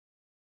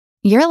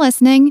You're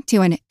listening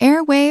to an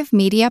Airwave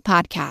Media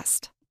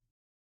Podcast.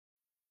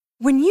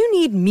 When you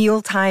need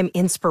mealtime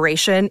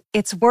inspiration,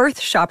 it's worth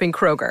shopping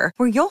Kroger,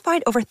 where you'll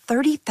find over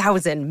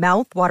 30,000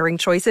 mouth-watering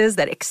choices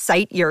that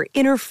excite your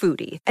inner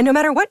foodie. And no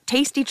matter what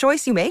tasty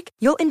choice you make,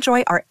 you'll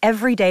enjoy our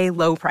everyday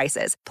low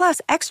prices, plus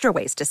extra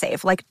ways to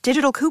save, like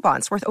digital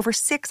coupons worth over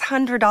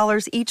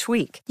 $600 each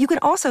week. You can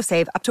also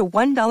save up to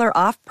 $1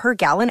 off per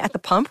gallon at the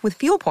pump with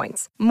fuel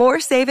points.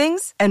 More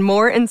savings and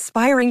more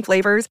inspiring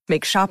flavors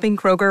make shopping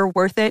Kroger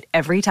worth it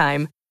every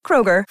time.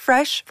 Kroger,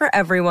 fresh for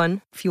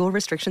everyone. Fuel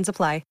restrictions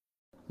apply.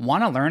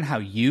 Want to learn how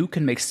you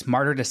can make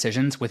smarter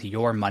decisions with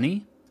your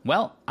money?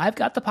 Well, I've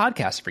got the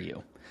podcast for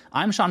you.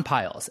 I'm Sean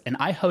Piles, and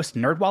I host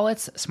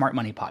NerdWallet's Smart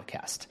Money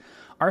Podcast.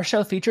 Our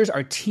show features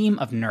our team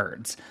of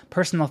nerds,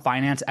 personal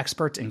finance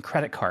experts in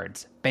credit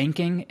cards,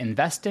 banking,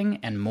 investing,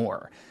 and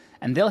more.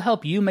 And they'll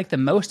help you make the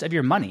most of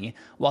your money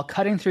while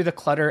cutting through the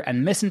clutter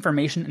and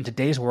misinformation in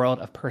today's world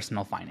of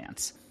personal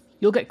finance.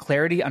 You'll get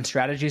clarity on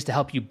strategies to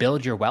help you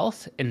build your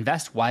wealth,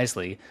 invest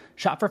wisely,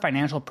 shop for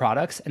financial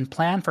products, and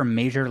plan for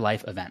major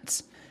life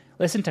events.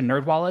 Listen to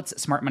NerdWallet's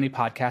Smart Money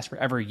Podcast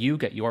wherever you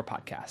get your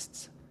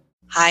podcasts.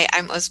 Hi,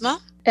 I'm Uzma.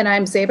 And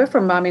I'm Zaiba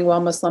from Momming Well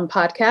Muslim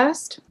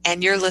Podcast.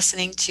 And you're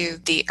listening to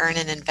the Earn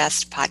and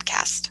Invest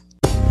podcast.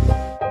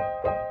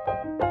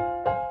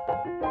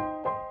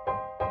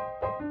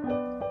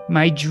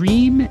 My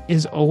dream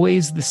is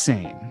always the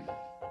same.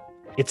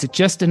 It's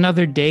just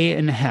another day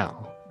in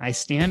hell. I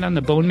stand on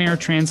the bone marrow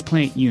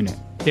transplant unit.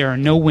 There are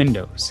no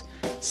windows.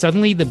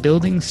 Suddenly, the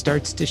building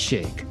starts to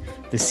shake.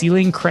 The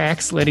ceiling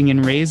cracks, letting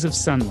in rays of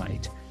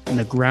sunlight, and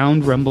the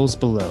ground rumbles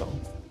below.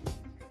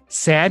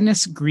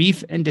 Sadness,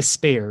 grief, and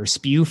despair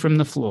spew from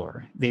the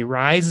floor. They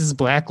rise as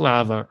black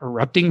lava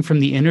erupting from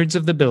the innards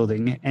of the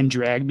building and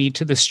drag me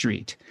to the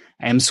street.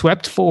 I am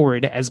swept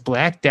forward as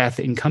black death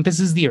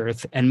encompasses the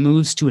earth and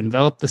moves to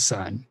envelop the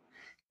sun.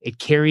 It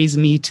carries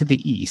me to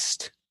the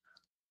east.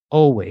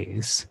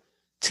 Always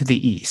to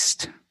the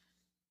east.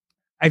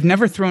 I've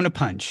never thrown a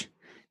punch,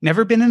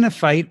 never been in a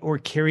fight or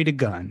carried a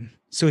gun.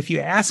 So if you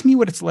ask me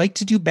what it's like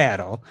to do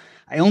battle,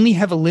 I only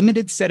have a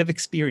limited set of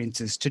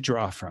experiences to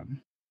draw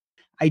from.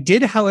 I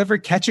did, however,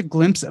 catch a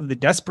glimpse of the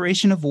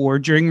desperation of war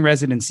during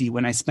residency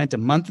when I spent a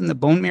month in the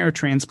bone marrow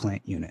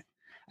transplant unit.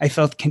 I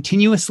felt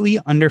continuously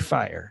under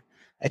fire,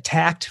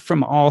 attacked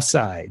from all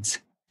sides,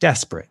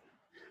 desperate.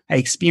 I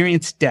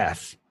experienced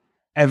death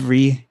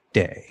every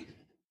day.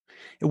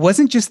 It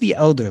wasn't just the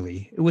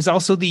elderly, it was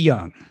also the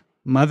young.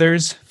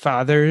 Mothers,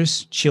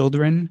 fathers,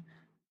 children.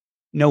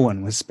 No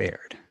one was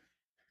spared.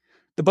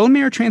 The bone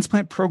marrow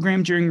transplant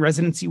program during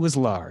residency was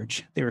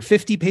large. There were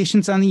 50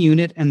 patients on the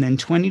unit and then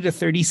 20 to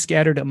 30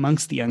 scattered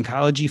amongst the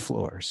oncology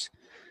floors.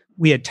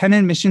 We had 10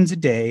 admissions a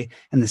day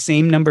and the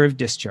same number of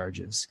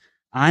discharges.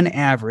 On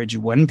average,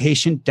 one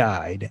patient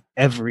died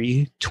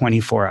every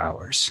 24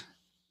 hours.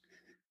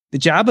 The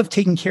job of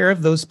taking care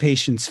of those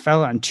patients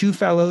fell on 2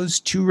 fellows,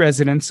 2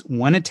 residents,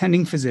 1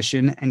 attending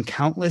physician, and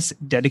countless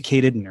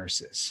dedicated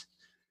nurses.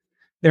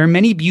 There are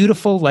many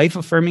beautiful,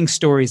 life-affirming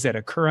stories that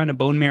occur on a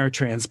bone marrow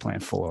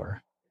transplant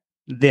floor.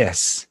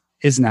 This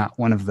is not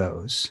one of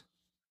those.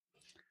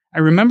 I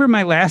remember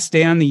my last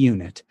day on the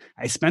unit.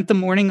 I spent the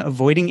morning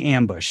avoiding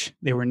ambush.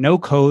 There were no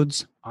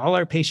codes. All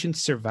our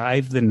patients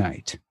survived the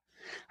night.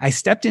 I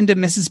stepped into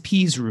Mrs.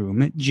 P's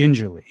room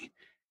gingerly.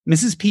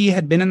 Mrs. P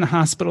had been in the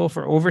hospital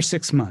for over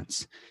 6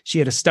 months. She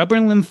had a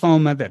stubborn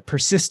lymphoma that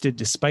persisted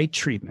despite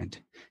treatment.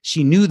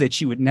 She knew that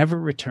she would never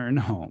return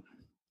home.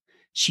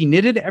 She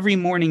knitted every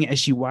morning as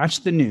she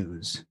watched the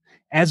news.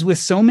 As with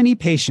so many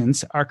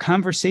patients, our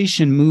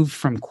conversation moved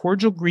from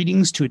cordial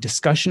greetings to a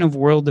discussion of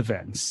world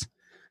events.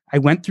 I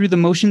went through the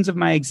motions of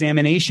my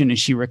examination as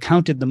she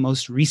recounted the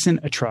most recent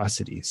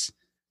atrocities.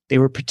 They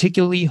were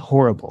particularly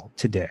horrible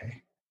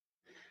today.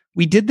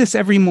 We did this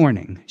every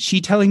morning, she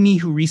telling me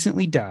who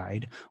recently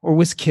died or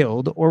was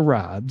killed or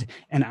robbed,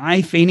 and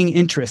I feigning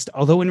interest,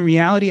 although in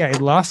reality I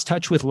had lost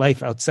touch with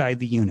life outside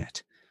the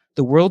unit.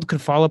 The world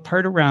could fall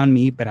apart around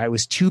me, but I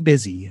was too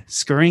busy,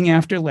 scurrying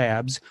after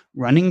labs,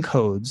 running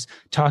codes,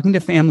 talking to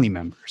family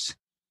members,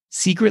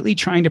 secretly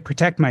trying to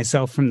protect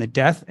myself from the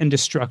death and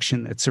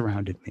destruction that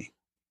surrounded me.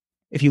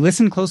 If you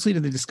listen closely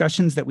to the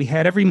discussions that we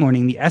had every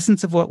morning, the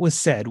essence of what was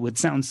said would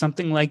sound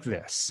something like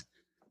this.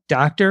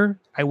 Doctor,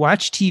 I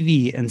watch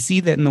TV and see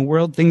that in the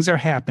world things are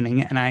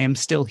happening and I am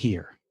still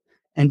here.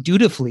 And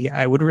dutifully,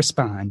 I would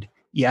respond,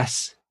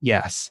 yes,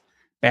 yes,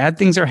 bad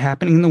things are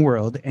happening in the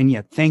world, and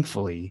yet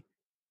thankfully,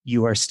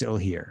 you are still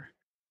here.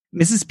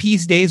 Mrs.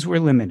 P's days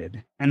were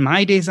limited, and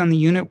my days on the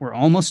unit were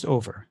almost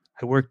over.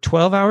 I worked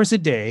 12 hours a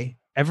day,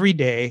 every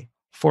day,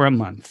 for a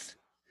month.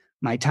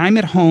 My time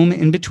at home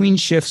in between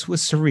shifts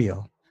was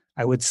surreal.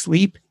 I would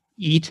sleep,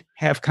 eat,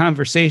 have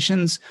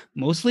conversations,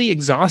 mostly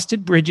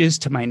exhausted bridges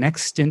to my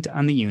next stint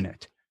on the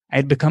unit. I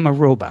had become a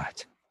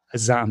robot, a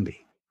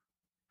zombie.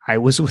 I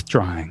was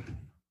withdrawing.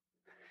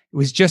 It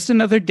was just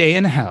another day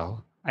in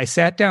hell. I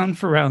sat down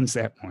for rounds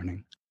that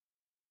morning.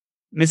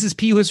 Mrs.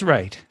 P was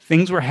right.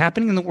 Things were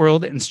happening in the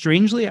world, and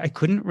strangely, I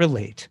couldn't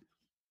relate.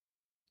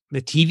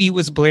 The TV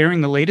was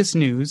blaring the latest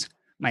news. I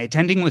was My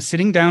attending was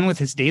sitting down with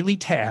his daily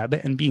tab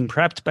and being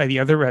prepped by the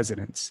other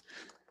residents.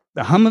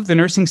 The hum of the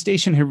nursing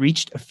station had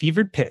reached a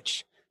fevered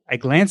pitch. I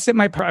glanced at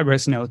my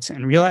progress notes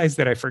and realized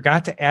that I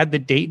forgot to add the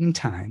date and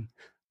time.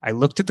 I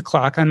looked at the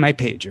clock on my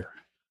pager.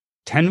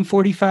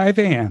 10:45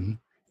 a.m.,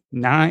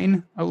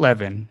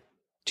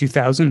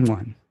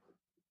 9/11/2001.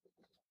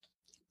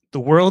 The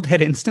world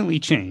had instantly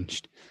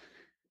changed,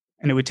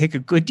 and it would take a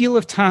good deal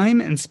of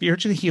time and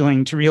spiritual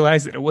healing to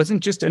realize that it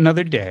wasn't just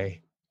another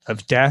day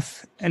of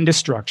death and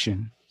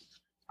destruction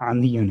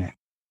on the unit.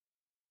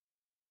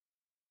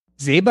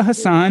 Zaiba,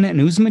 Hasan, and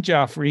Uzma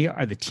Jafri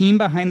are the team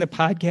behind the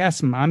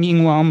podcast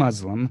Mommying While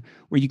Muslim,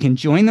 where you can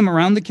join them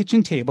around the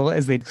kitchen table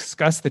as they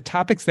discuss the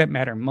topics that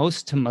matter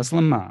most to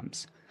Muslim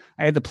moms.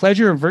 I had the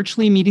pleasure of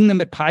virtually meeting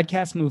them at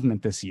Podcast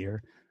Movement this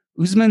year.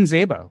 Uzma and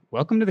Zaiba,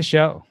 welcome to the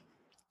show.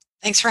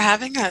 Thanks for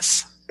having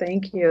us.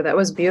 Thank you. That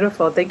was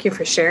beautiful. Thank you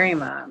for sharing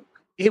that.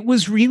 It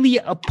was really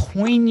a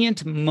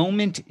poignant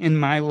moment in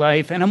my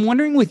life. And I'm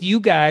wondering with you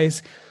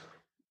guys,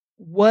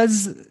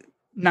 was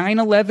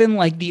 9/11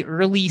 like the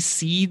early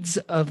seeds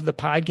of the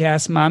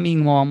podcast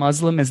Mommying While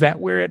Muslim? Is that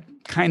where it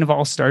kind of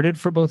all started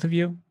for both of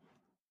you?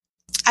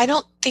 I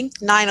don't think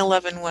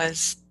 9/11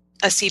 was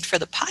a seed for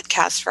the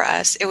podcast for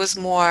us. It was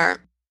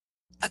more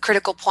a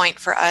critical point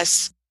for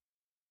us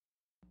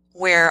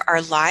where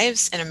our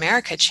lives in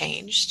America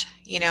changed,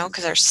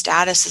 because our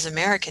status as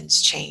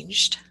Americans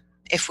changed,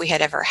 if we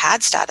had ever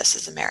had status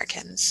as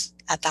Americans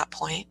at that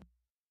point.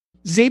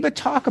 Zaiba,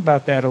 talk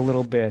about that a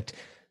little bit.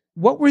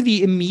 What were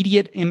the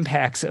immediate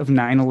impacts of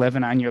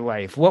 9/11 on your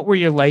life? What were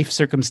your life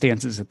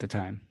circumstances at the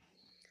time?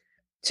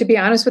 To be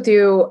honest with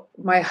you,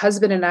 my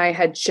husband and I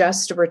had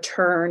just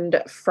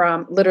returned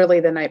from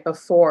literally the night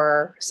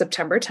before,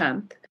 September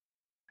 10th,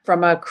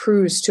 from a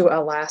cruise to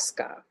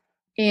Alaska.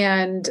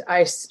 And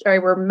I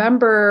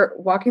remember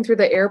walking through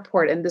the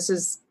airport, and this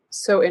is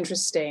so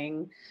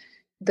interesting.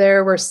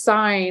 There were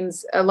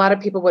signs, a lot of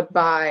people would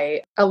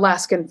buy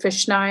Alaskan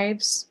fish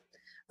knives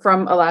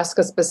from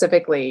Alaska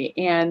specifically.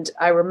 And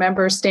I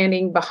remember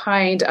standing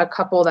behind a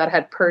couple that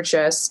had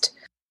purchased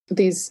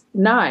these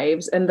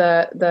knives, and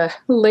the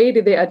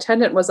lady, the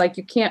attendant, was like,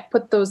 "You can't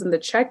put those in the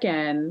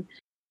check-in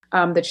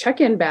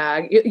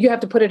bag. You have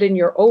to put it in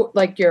your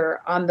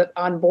on the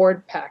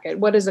onboard packet.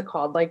 What is it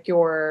called? Like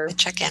The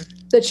check-in.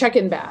 The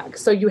check-in bag."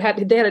 So they had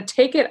to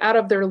take it out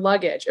of their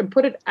luggage and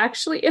put it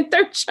actually in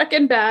their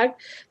check-in bag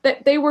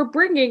that they were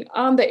bringing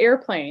on the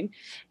airplane.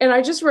 And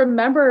I just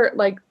remember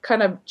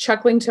kind of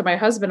chuckling to my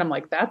husband. I'm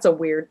like, "That's a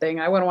weird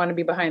thing. I wouldn't want to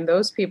be behind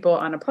those people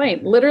on a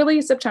plane."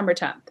 Literally September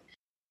 10th.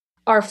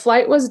 Our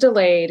flight was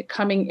delayed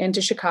coming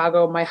into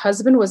Chicago. My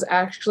husband was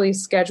actually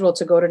scheduled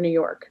to go to New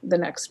York the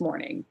next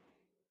morning.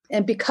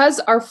 And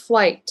because our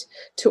flight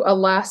to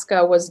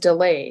Alaska was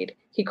delayed,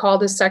 he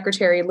called his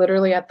secretary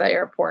literally at the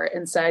airport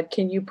and said,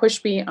 "Can you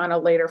push me on a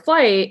later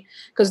flight?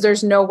 Because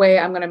there's no way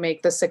I'm going to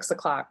make the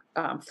 6:00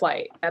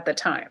 flight at the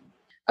time."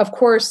 Of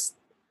course,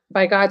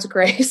 by God's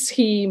grace,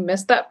 he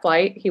missed that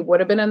flight. He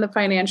would have been in the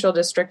financial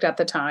district at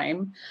the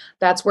time.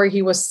 That's where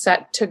he was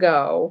set to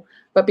go.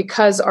 But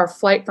because our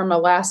flight from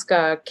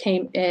Alaska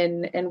came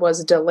in and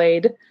was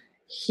delayed,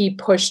 he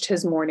pushed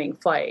his morning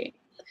flight.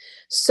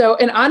 So,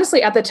 and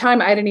honestly, at the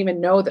time, I didn't even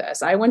know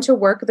this. I went to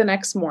work the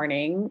next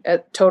morning,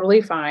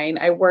 totally fine.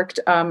 I worked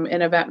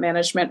in event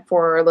management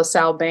for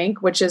LaSalle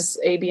Bank, which is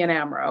ABN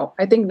AMRO.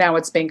 I think now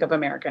it's Bank of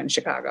America in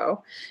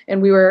Chicago.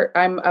 And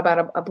I'm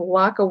about a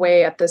block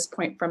away at this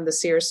point from the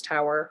Sears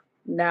Tower.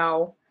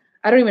 Now,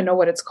 I don't even know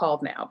what it's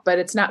called now, but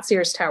it's not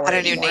Sears Tower Got a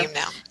anymore. new name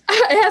now.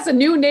 It has a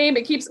new name.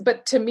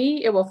 But to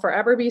me, it will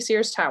forever be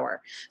Sears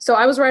Tower. So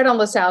I was right on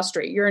LaSalle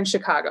Street. You're in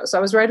Chicago. So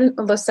I was right on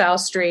LaSalle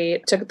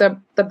Street, took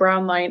the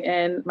Brown line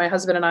in. My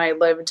husband and I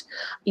lived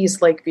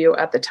East Lakeview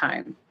at the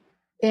time.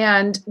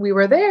 And we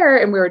were there,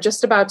 and we were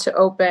just about to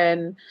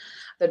open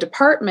the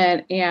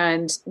department.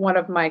 And one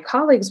of my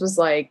colleagues was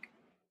like,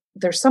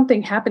 "There's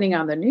something happening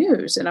on the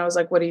news." And I was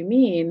like, "What do you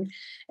mean?"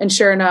 And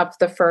sure enough,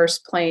 the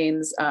first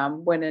planes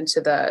went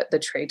into the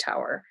trade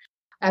tower.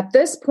 At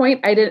this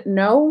point, I didn't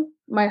know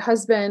my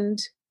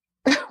husband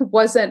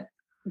wasn't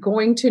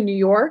going to New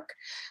York.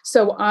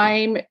 So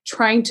I'm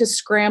trying to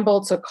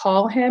scramble to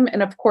call him.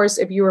 And of course,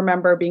 if you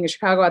remember being in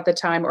Chicago at the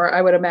time, or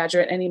I would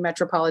imagine any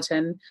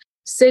metropolitan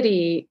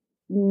city,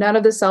 none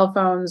of the cell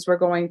phones were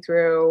going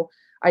through.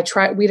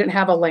 We didn't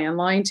have a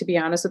landline, to be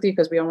honest with you,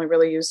 because we only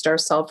really used our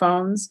cell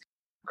phones.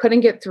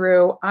 Couldn't get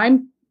through.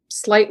 I'm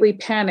slightly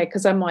panicked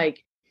because I'm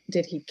like,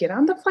 did he get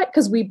on the flight?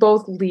 Because we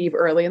both leave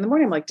early in the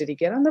morning. I'm like, did he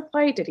get on the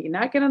flight? Did he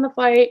not get on the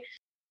flight?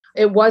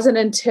 It wasn't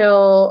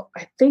until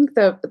I think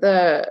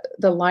the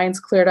lines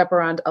cleared up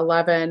around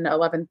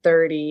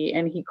 11:30,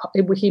 and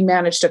he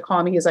managed to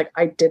call me. He's like,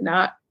 "I did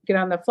not get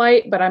on the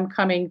flight, but I'm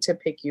coming to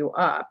pick you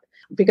up,"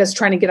 because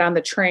trying to get on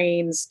the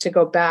trains to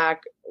go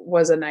back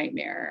was a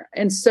nightmare.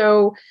 And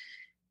so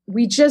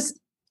we just,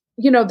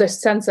 the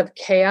sense of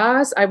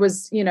chaos. I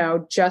was,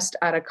 just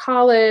out of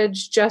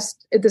college,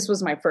 this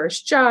was my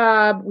first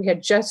job. We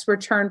had just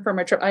returned from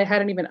a trip. I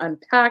hadn't even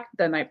unpacked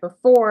the night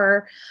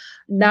before,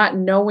 not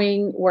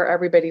knowing where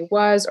everybody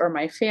was or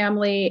my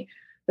family.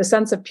 the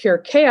sense of pure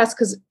chaos,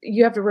 because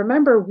you have to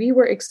remember we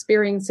were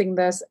experiencing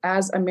this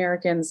as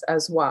Americans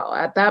as well.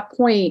 At that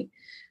point,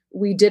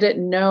 we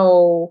didn't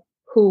know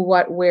who,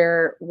 what,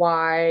 where,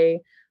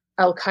 why.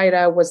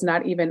 Al-Qaeda was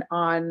not even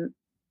on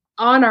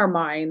our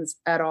minds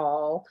at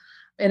all.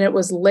 And it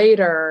was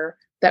later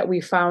that we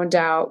found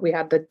out, we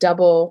had the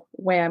double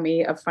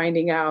whammy of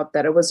finding out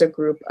that it was a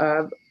group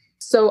of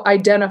so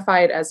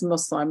identified as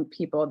Muslim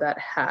people that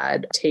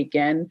had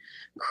taken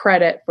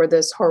credit for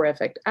this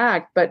horrific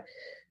act. But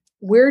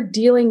we're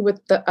dealing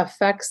with the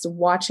effects,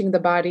 watching the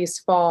bodies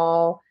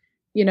fall,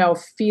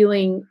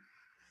 feeling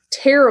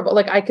terrible.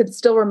 Like, I could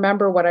still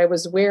remember what I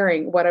was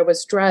wearing, what I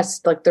was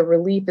dressed, like the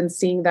relief in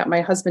seeing that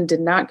my husband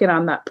did not get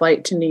on that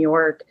flight to New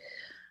York.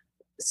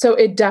 So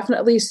it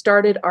definitely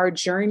started our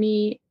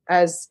journey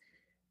as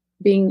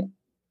being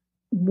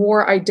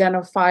more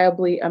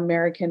identifiably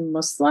American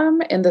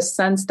Muslim, in the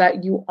sense that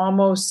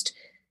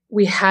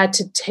we had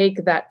to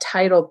take that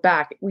title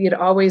back. We had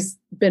always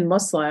been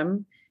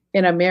Muslim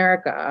in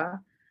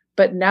America,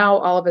 but now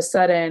all of a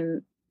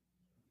sudden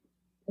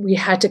we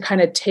had to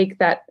kind of take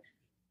that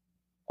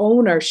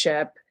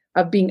ownership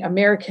of being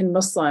American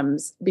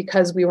Muslims,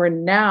 because we were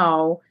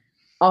now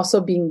also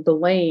being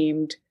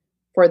blamed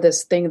for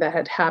this thing that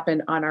had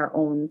happened on our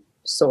own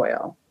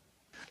soil.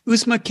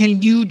 Uzma,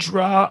 can you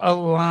draw a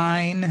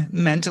line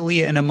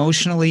mentally and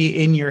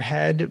emotionally in your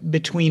head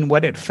between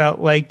what it felt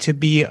like to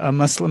be a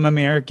Muslim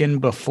American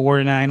before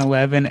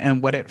 9/11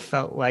 and what it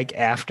felt like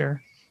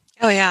after?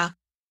 Oh, yeah.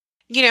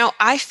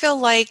 I feel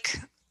like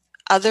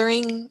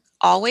othering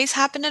always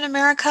happened in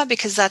America,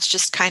 because that's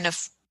just kind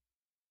of,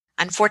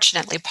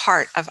 unfortunately,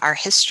 part of our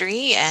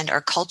history and our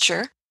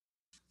culture.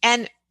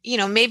 And,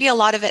 maybe a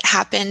lot of it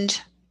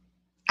happened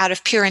out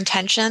of pure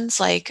intentions,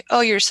 like, oh,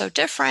 you're so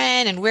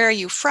different, and where are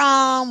you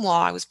from? Well,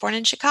 I was born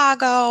in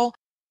Chicago,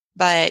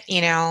 but,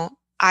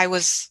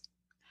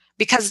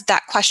 because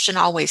that question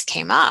always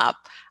came up,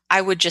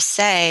 I would just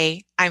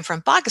say I'm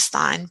from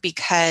Pakistan,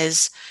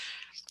 because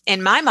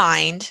in my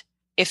mind,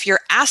 if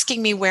you're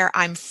asking me where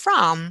I'm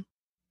from,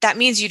 that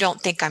means you don't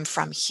think I'm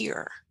from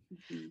here.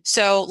 Mm-hmm.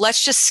 So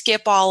let's just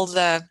skip all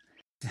the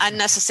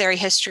unnecessary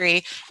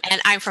history, and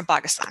I'm from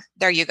Pakistan.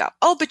 There you go.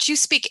 Oh, but you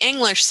speak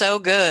English so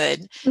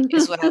good,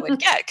 is what I would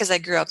get, because I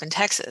grew up in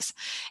Texas.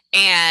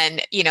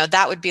 And,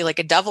 that would be like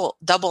a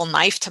double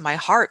knife to my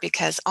heart,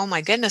 because, oh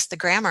my goodness, the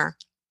grammar.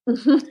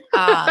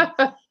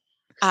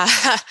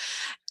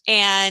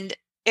 And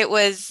it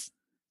was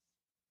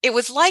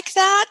like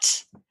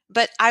that.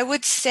 But I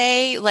would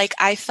say, like,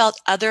 I felt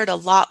othered a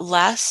lot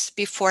less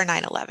before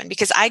 9/11,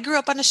 because I grew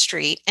up on a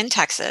street in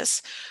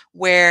Texas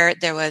where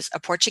there was a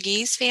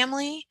Portuguese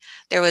family,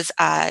 there was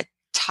a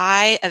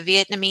Thai, a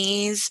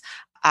Vietnamese,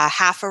 a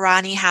half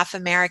Irani, half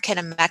American,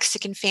 a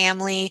Mexican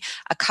family,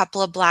 a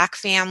couple of Black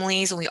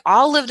families, and we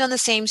all lived on the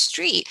same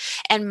street.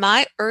 And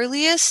my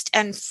earliest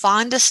and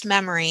fondest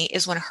memory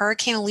is when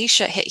Hurricane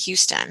Alicia hit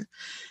Houston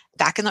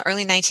back in the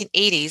early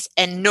 1980s,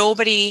 and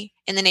nobody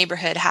in the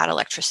neighborhood had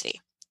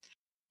electricity.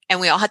 And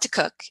we all had to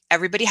cook.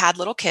 Everybody had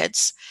little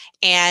kids.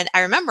 And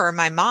I remember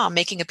my mom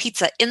making a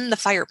pizza in the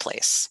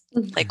fireplace,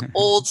 like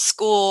old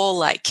school,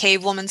 like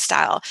cave woman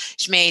style.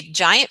 She made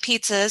giant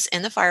pizzas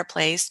in the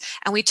fireplace.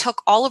 And we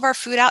took all of our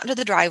food out into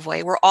the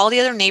driveway, where all the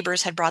other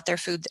neighbors had brought their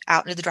food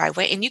out into the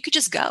driveway. And you could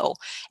just go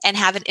and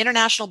have an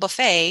international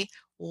buffet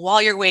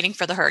while you're waiting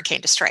for the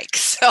hurricane to strike.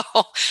 So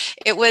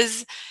it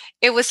was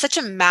such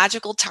a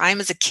magical time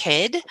as a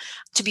kid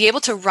to be able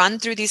to run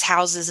through these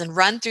houses and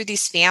run through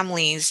these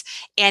families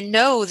and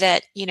know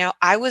that,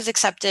 I was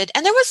accepted.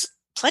 And there was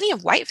plenty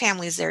of white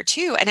families there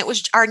too. And it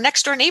was our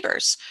next door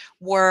neighbors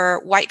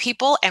were white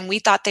people. And we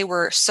thought they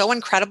were so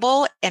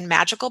incredible and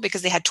magical,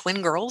 because they had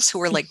twin girls who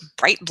were like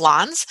bright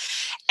blondes,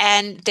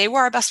 and they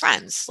were our best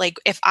friends. Like,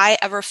 if I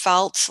ever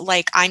felt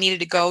like I needed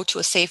to go to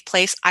a safe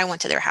place, I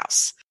went to their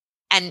house,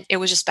 and it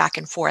was just back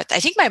and forth. I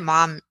think my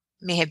mom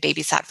may have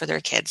babysat for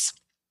their kids,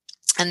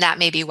 and that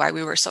may be why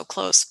we were so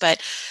close.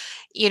 But,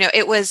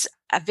 it was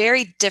a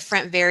very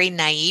different, very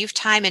naive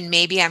time. And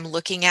maybe I'm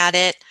looking at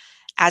it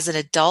as an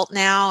adult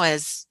now,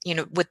 as,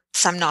 with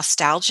some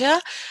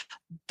nostalgia.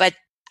 But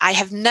I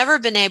have never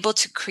been able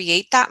to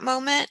create that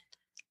moment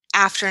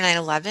after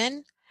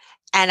 9/11.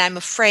 And I'm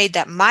afraid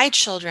that my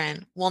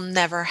children will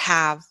never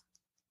have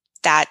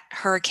that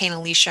Hurricane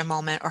Alicia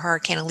moment or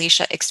Hurricane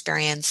Alicia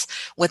experience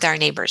with our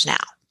neighbors now.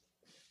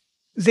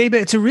 Zaiba,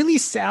 it's a really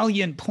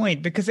salient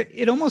point, because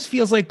it almost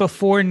feels like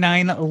before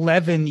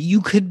 9/11, you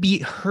could be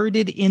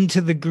herded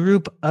into the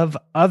group of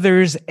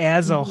others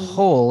as a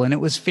whole, and it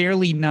was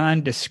fairly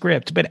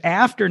nondescript. But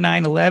after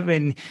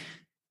 9/11,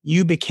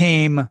 you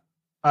became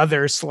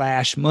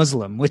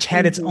other/Muslim, which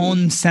had its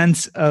own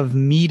sense of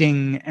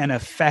meaning and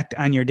effect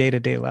on your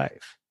day-to-day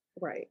life.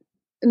 Right.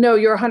 No,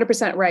 you're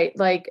 100% right.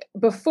 Like,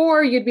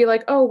 before, you'd be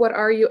like, oh, what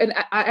are you? And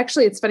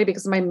actually, it's funny,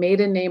 because my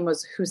maiden name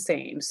was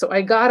Hussein. So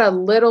I got a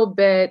little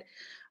bit,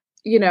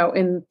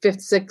 in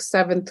 5th, 6th,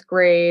 7th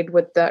grade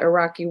with the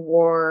Iraqi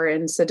war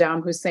and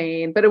Saddam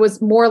Hussein. But it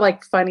was more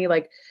like funny,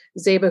 like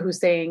Zaiba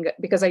Hussein,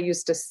 because I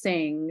used to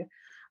sing.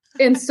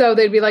 And so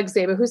they'd be like,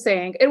 Zaiba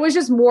Hussein. It was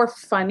just more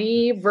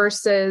funny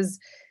versus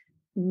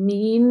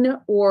mean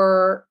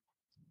or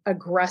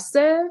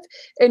aggressive.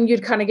 And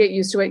you'd kind of get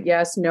used to it.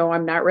 Yes, no,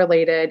 I'm not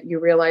related. You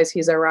realize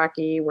he's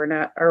Iraqi. We're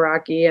not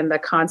Iraqi. And the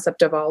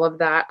concept of all of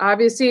that,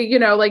 obviously,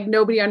 like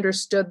nobody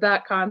understood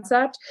that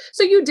concept.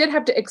 So you did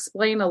have to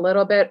explain a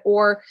little bit,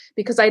 or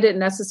because I didn't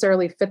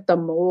necessarily fit the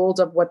mold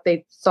of what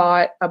they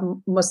thought a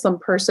Muslim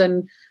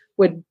person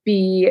would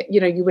be,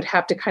 you would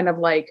have to kind of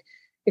like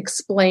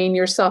explain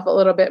yourself a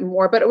little bit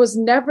more. But it was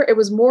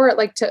more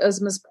like, to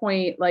Uzma's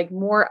point, like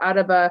more out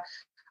of a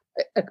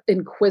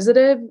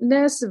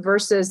inquisitiveness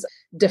versus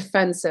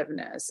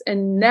defensiveness.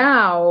 And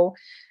now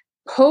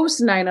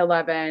post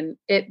 9/11,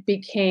 it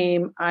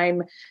became,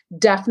 I'm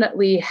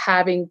definitely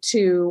having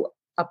to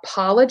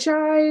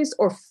apologize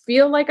or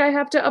feel like I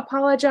have to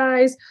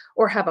apologize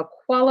or have a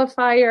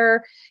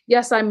qualifier.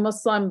 Yes, I'm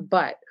Muslim,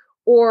 but,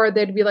 or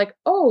they'd be like,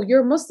 oh,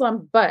 you're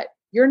Muslim, but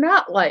you're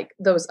not like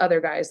those other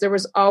guys. There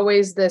was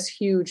always this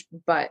huge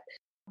but,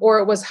 or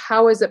it was,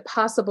 how is it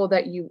possible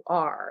that you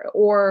are?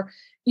 Or,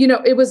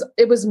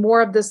 it was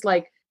more of this,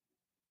 like,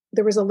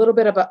 there was a little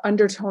bit of an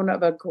undertone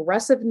of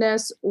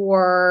aggressiveness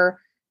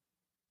or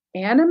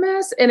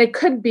animus. And it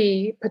could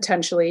be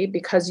potentially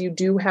because you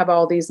do have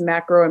all these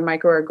macro and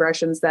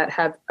microaggressions that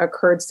have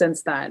occurred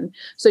since then.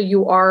 So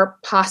you are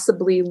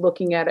possibly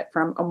looking at it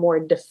from a more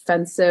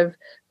defensive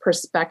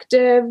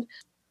perspective.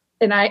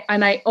 And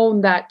I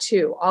own that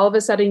too. All of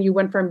a sudden you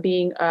went from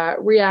being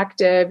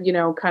reactive,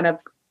 kind of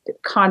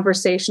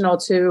conversational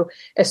to,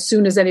 as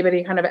soon as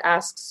anybody kind of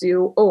asks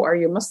you, oh, are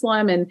you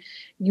Muslim? And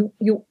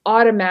you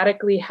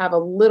automatically have a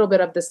little bit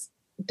of this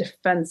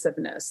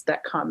defensiveness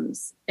that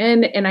comes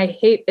in. And I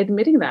hate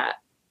admitting that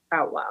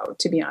out loud,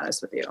 to be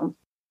honest with you.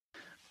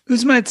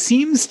 Uzma, it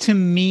seems to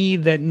me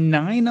that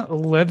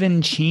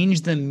 9/11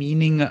 changed the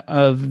meaning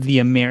of the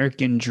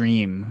American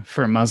dream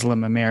for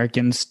Muslim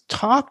Americans.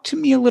 Talk to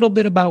me a little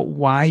bit about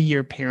why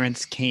your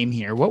parents came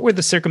here. What were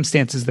the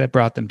circumstances that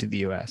brought them to the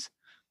U.S.?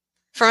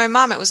 For my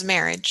mom, it was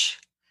marriage.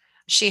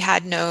 She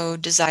had no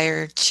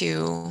desire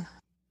to,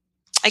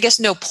 I guess,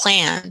 no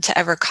plan to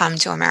ever come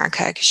to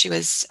America because she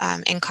was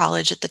in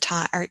college at the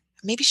time, or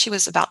maybe she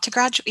was about to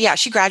graduate. Yeah,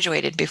 she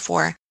graduated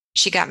before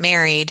she got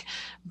married,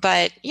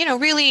 but,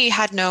 really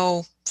had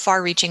no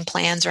far-reaching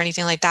plans or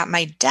anything like that.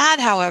 My dad,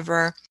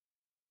 however,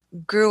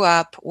 grew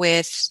up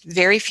with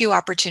very few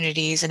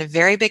opportunities and a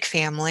very big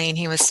family, and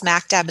he was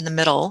smack dab in the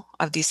middle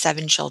of these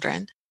 7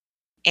 children.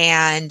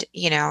 And,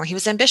 he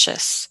was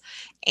ambitious.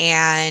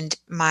 And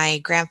my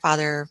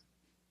grandfather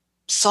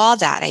saw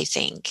that, I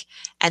think,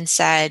 and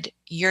said,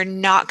 you're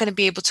not going to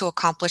be able to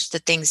accomplish the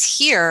things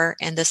here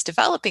in this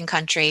developing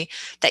country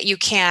that you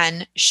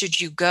can should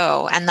you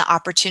go. And the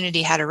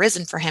opportunity had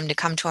arisen for him to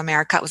come to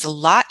America. It was a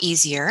lot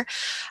easier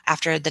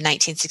after the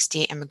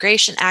 1968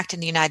 Immigration Act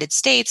in the United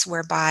States,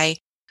 whereby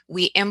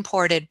we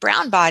imported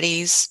brown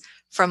bodies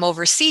from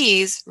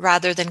overseas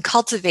rather than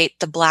cultivate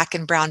the Black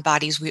and brown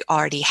bodies we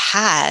already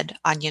had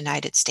on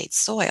United States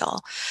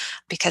soil,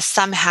 because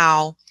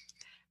somehow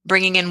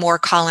bringing in more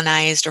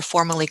colonized or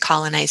formerly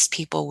colonized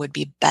people would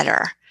be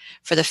better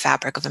for the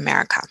fabric of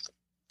America.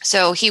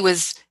 So he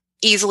was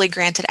easily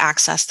granted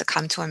access to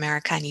come to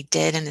America, and he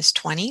did in his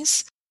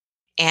 20s,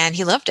 and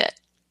he loved it.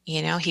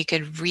 He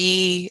could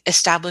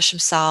re-establish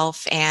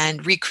himself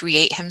and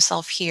recreate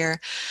himself here.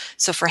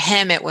 So for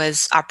him, it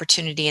was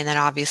opportunity. And then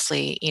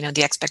obviously,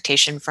 the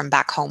expectation from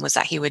back home was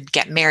that he would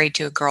get married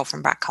to a girl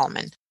from back home.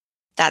 And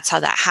that's how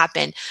that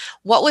happened.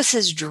 What was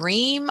his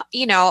dream?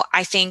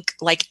 I think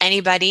like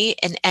anybody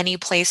in any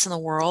place in the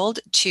world,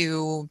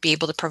 to be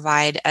able to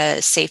provide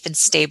a safe and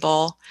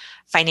stable,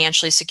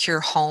 financially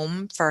secure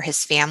home for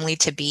his family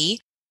to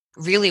be,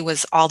 really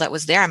was all that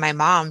was there. And my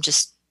mom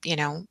just,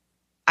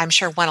 I'm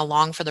sure went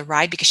along for the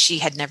ride because she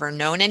had never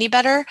known any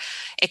better,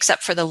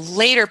 except for the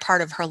later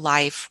part of her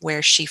life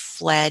where she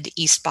fled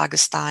East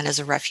Pakistan as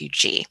a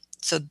refugee.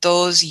 So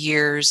those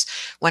years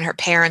when her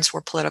parents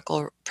were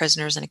political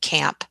prisoners in a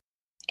camp,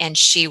 and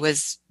she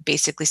was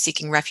basically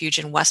seeking refuge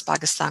in West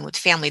Pakistan with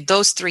family.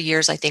 Those 3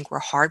 years, I think, were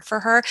hard for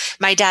her.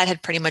 My dad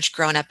had pretty much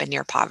grown up in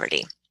near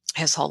poverty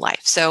his whole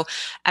life. So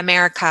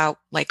America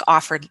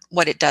offered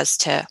what it does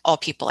to all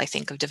people, I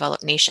think, of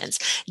developed nations.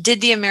 Did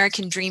the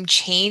American dream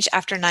change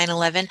after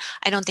 9/11?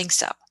 I don't think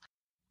so.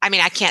 I mean,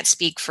 I can't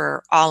speak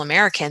for all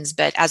Americans,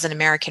 but as an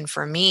American,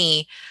 for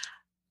me,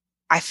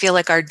 I feel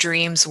like our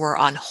dreams were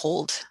on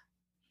hold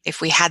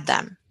if we had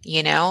them.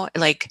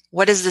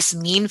 What does this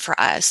mean for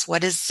us?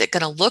 What is it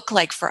going to look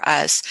like for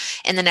us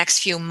in the next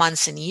few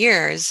months and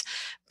years?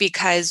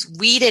 Because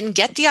we didn't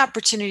get the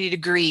opportunity to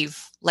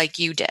grieve like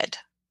you did.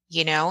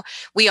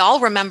 We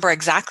all remember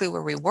exactly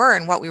where we were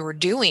and what we were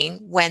doing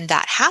when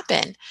that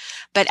happened.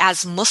 But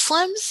as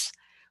Muslims,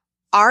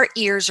 our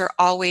ears are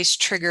always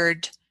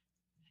triggered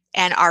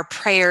and our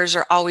prayers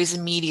are always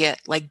immediate.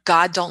 Like,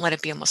 God, don't let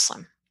it be a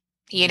Muslim,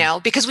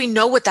 because we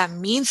know what that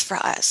means for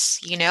us,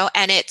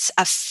 and it's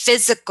a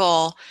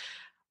physical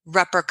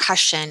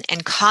repercussion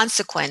and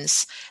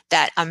consequence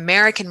that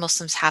American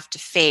Muslims have to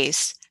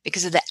face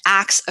because of the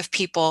acts of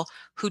people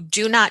who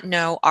do not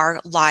know our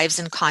lives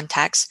and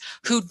context,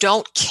 who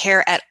don't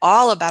care at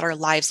all about our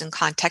lives and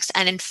context,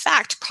 and in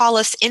fact call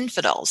us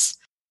infidels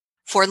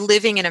for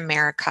living in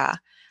America,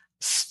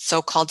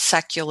 so-called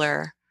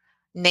secular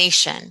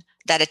nation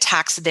that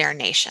attacks their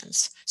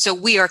nations. So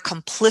we are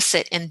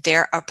complicit in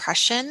their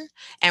oppression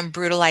and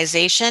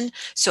brutalization.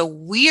 So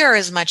we are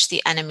as much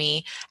the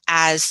enemy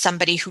as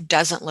somebody who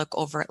doesn't look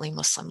overtly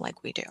Muslim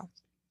like we do.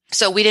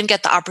 So we didn't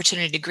get the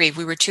opportunity to grieve.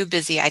 We were too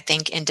busy, I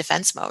think, in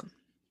defense mode.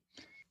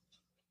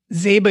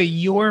 Zaiba,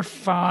 your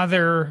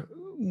father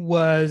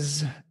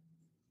was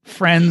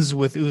friends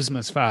with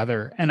Uzma's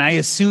father, and I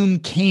assume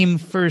came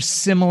for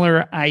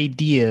similar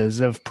ideas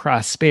of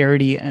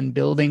prosperity and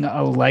building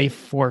a life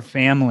for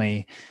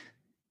family.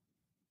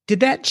 Did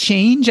that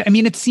change? I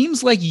mean, it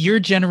seems like your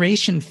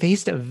generation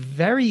faced a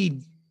very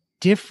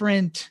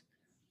different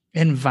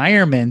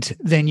environment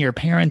than your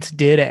parents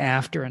did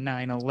after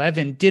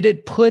 9/11. Did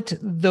it put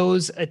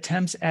those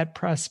attempts at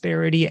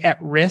prosperity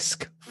at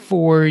risk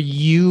for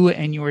you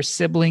and your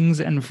siblings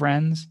and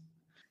friends?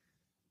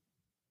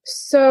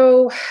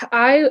 So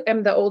I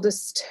am the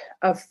oldest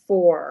of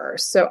four.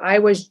 So I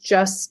was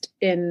just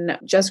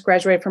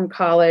graduated from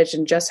college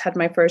and just had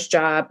my first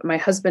job. My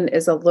husband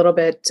is a little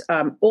bit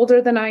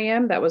older than I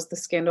am. That was the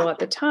scandal at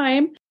the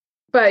time.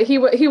 But he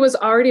was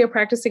already a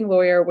practicing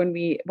lawyer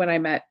when I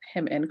met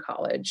him in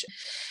college.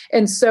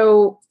 And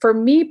so for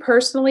me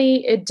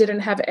personally, it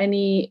didn't have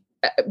any,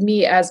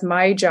 me as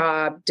my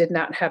job did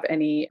not have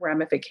any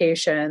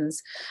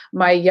ramifications.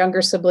 My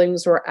younger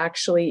siblings were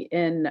actually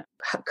in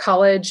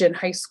college and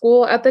high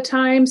school at the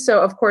time.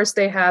 So of course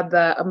they had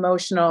the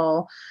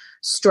emotional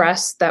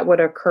stress that would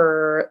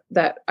occur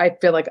that I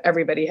feel like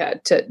everybody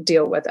had to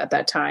deal with at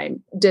that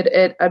time. Did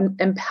it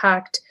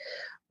impact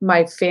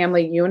my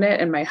family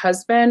unit and my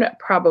husband?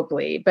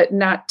 Probably, but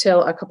not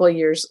till a couple of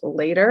years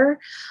later.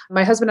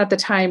 My husband at the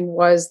time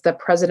was the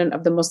president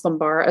of the Muslim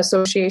Bar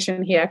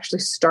Association. He actually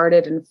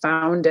started and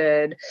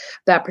founded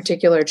that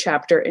particular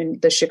chapter in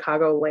the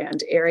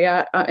Chicagoland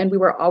area. And we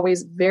were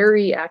always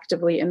very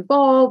actively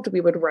involved. We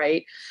would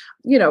write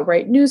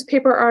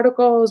newspaper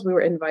articles. We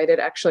were invited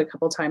actually a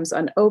couple times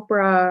on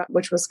Oprah,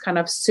 which was kind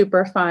of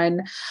super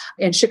fun,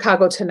 in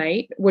Chicago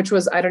Tonight, which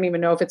was, I don't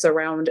even know if it's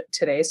around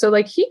today. So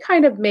like he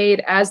kind of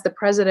made, as the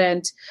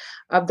president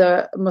of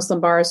the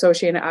Muslim Bar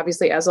Association,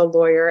 obviously as a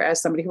lawyer,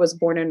 as somebody who was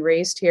born and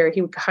raised here,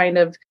 he kind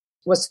of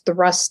was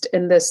thrust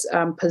in this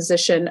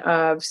position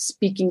of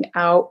speaking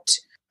out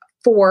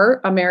for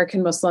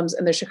American Muslims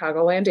in the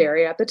Chicagoland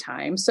area at the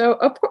time. So,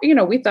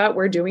 we thought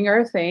we're doing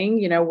our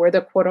thing. We're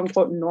the quote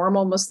unquote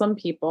normal Muslim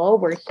people.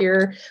 We're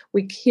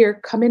here.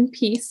 Come in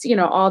peace.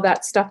 All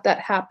that stuff that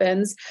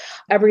happens,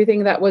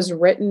 everything that was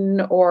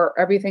written or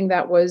everything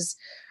that was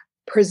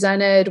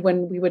presented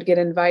when we would get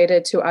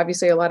invited to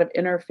obviously a lot of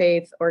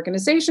interfaith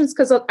organizations.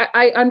 Because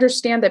I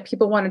understand that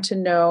people wanted to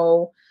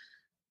know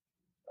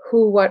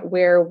who, what,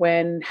 where,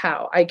 when,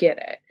 how. I get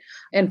it.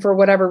 And for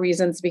whatever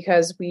reasons,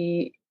 because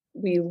we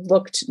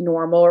looked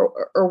normal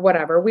or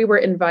whatever, we were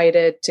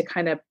invited to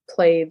kind of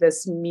play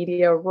this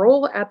media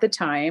role at the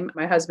time,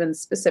 my husband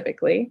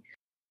specifically.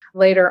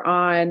 Later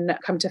on,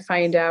 come to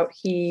find out,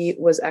 he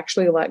was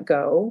actually let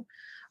go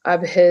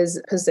of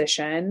his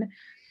position.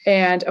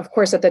 And of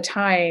course, at the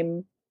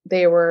time,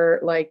 they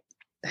were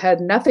had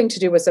nothing to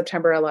do with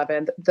September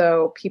 11th,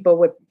 though people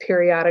would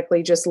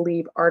periodically just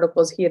leave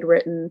articles he had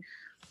written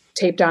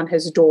taped on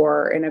his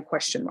door in a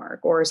question mark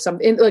or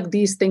something. Like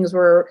these things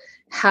were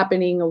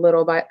happening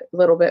little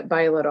bit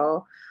by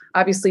little.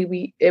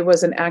 Obviously, it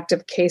was an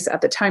active case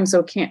at the time,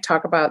 so can't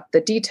talk about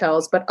the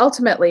details. But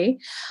ultimately,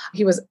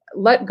 he was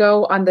let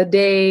go on the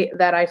day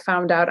that I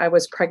found out I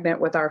was pregnant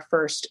with our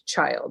first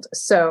child.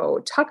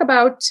 So talk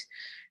about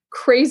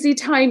crazy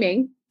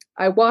timing.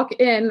 I walk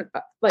in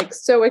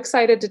so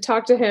excited to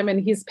talk to him, and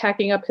he's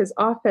packing up his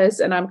office,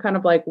 and I'm kind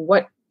of like,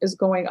 what is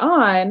going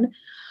on?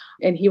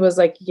 And he was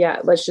like, yeah,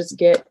 let's just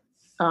get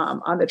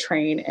on the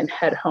train and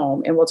head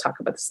home. And we'll talk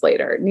about this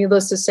later.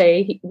 Needless to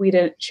say, we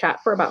didn't chat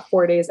for about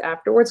 4 days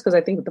afterwards because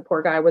I think the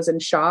poor guy was in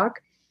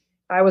shock.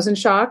 I was in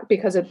shock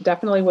because it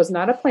definitely was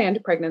not a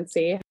planned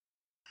pregnancy.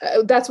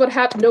 That's what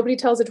happened. Nobody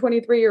tells a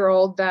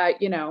 23-year-old that,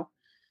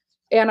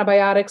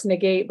 antibiotics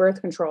negate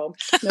birth control.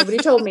 Nobody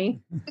told me.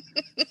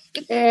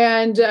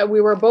 And we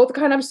were both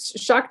kind of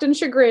shocked and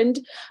chagrined.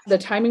 The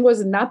timing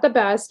was not the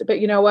best, but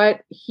you know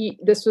what?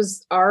 This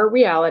was our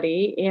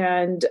reality.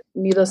 And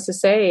needless to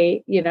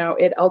say,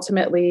 it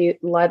ultimately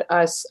led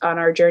us on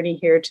our journey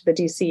here to the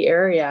DC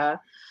area.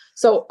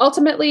 So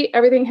ultimately,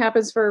 everything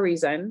happens for a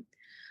reason.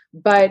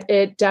 But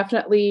it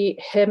definitely,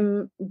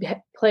 him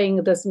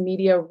playing this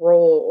media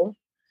role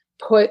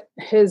put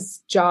his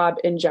job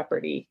in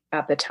jeopardy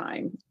at the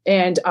time.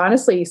 And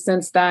honestly,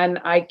 since then,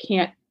 I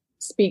can't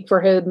speak for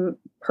him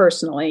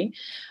personally,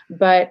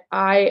 but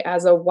I,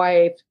 as a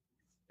wife,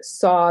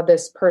 saw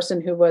this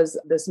person who was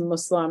this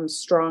Muslim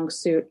strong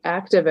suit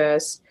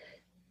activist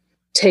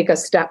take a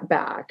step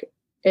back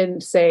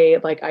and say,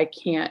 I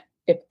can't,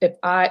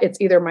 it's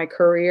either my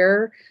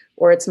career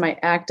or it's my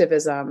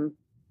activism,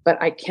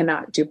 but I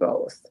cannot do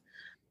both.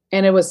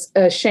 And it was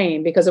a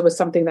shame because it was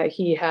something that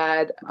he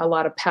had a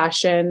lot of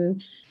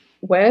passion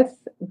with,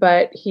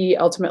 but he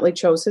ultimately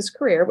chose his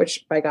career,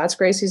 which by God's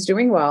grace, he's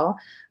doing well.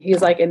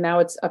 He's like, and now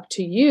it's up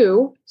to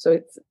you. So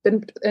it's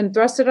been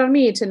entrusted on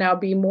me to now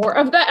be more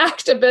of the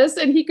activist,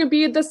 and he could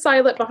be the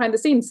silent behind the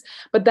scenes.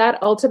 But that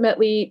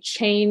ultimately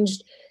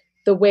changed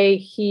the way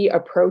he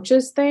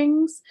approaches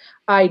things.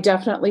 I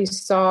definitely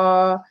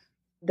saw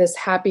this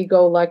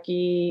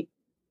happy-go-lucky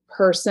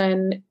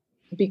person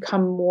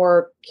become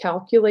more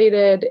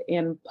calculated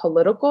and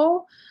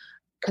political,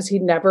 because he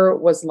never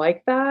was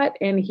like that.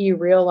 And he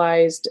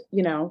realized,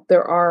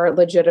 there are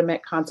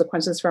legitimate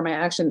consequences for my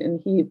action.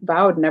 And he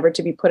vowed never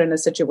to be put in a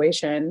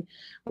situation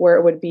where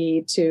it would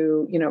be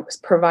to,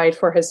 provide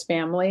for his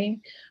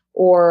family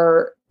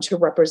or to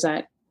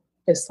represent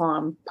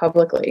Islam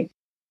publicly.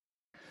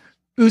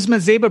 Uzma,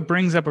 Zaiba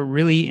brings up a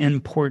really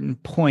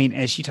important point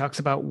as she talks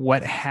about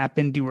what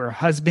happened to her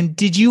husband.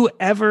 Did you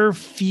ever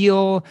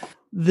feel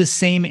the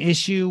same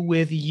issue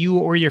with you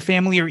or your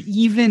family, or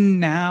even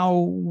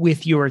now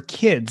with your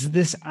kids?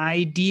 This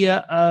idea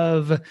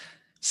of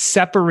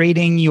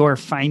separating your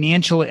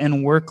financial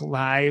and work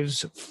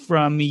lives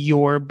from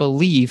your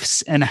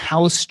beliefs, and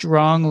how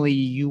strongly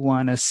you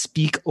want to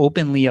speak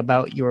openly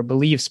about your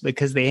beliefs,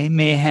 because they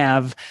may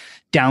have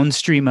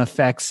downstream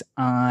effects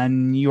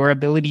on your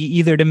ability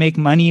either to make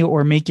money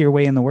or make your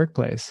way in the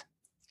workplace.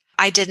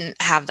 I didn't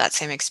have that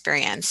same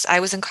experience. I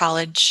was in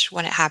college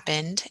when it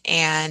happened,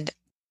 and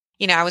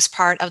I was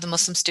part of the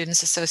Muslim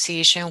Students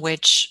Association,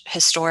 which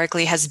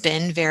historically has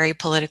been very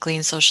politically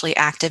and socially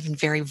active and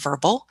very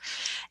verbal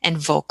and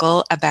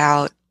vocal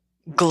about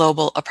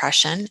global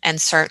oppression.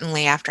 And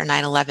certainly after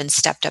 9/11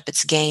 stepped up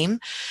its game.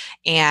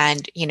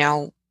 And,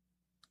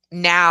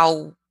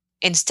 now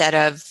instead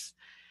of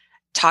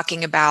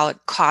talking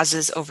about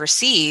causes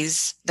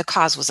overseas, the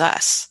cause was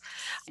us.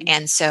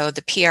 And so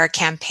the PR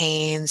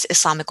campaigns,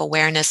 Islamic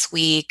Awareness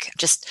Week,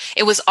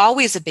 it was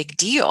always a big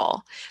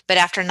deal. But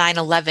after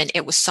 9/11,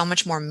 it was so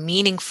much more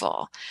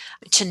meaningful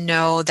to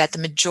know that the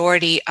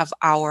majority of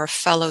our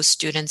fellow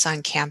students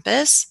on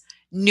campus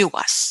knew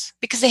us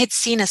because they had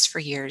seen us for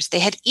years. They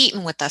had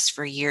eaten with us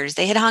for years.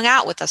 They had hung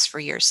out with us for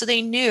years. So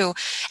they knew.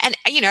 And,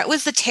 it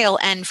was the tail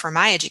end for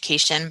my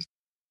education,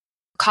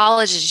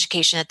 college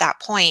education at that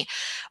point.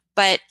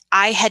 But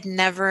I had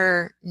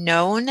never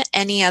known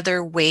any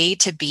other way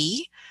to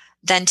be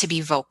than to be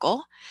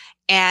vocal.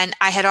 And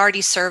I had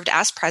already served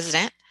as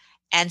president.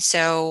 And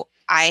so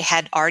I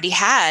had already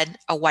had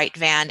a white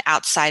van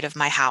outside of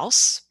my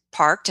house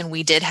parked, and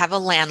we did have a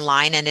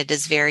landline, and it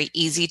is very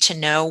easy to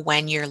know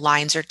when your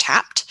lines are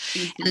tapped.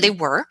 Mm-hmm. And they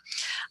were.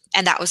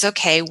 And that was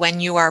okay.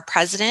 When you are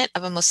president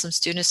of a Muslim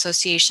Student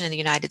Association in the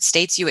United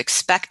States, you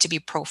expect to be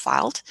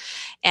profiled.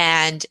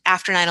 And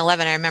after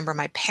 9/11, I remember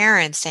my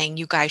parents saying,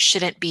 you guys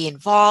shouldn't be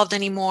involved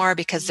anymore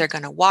because they're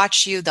going to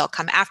watch you. They'll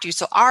come after you.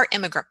 So our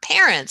immigrant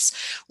parents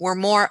were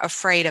more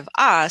afraid of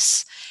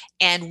us.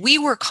 And we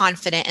were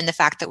confident in the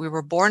fact that we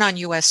were born on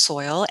U.S.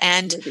 soil.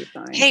 And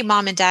hey,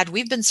 mom and dad,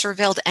 we've been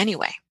surveilled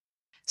anyway.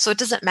 So it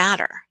doesn't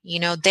matter.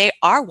 They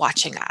are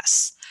watching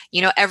us.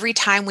 Every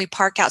time we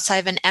park outside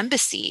of an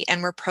embassy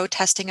and we're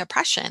protesting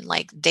oppression,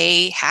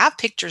 they have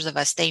pictures of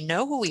us. They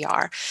know who we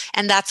are,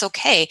 and that's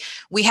okay.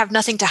 We have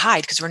nothing to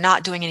hide because we're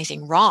not doing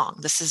anything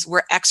wrong.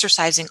 We're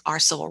exercising our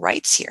civil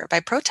rights here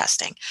by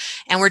protesting,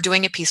 and we're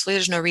doing it peacefully.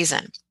 There's no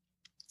reason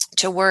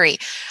to worry.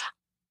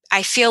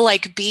 I feel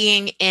like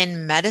being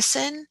in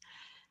medicine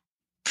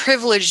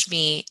privileged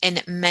me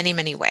in many,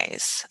 many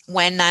ways.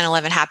 When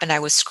 9/11 happened, I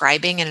was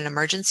scribing in an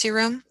emergency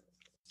room.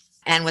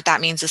 And what that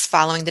means is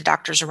following the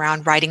doctors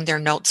around, writing their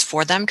notes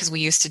for them, because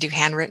we used to do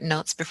handwritten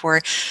notes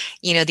before,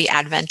 the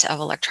advent of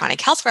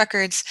electronic health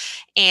records.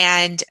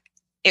 And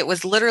it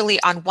was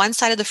literally on one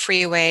side of the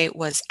freeway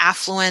was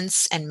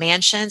affluence and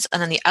mansions,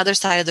 and on the other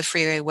side of the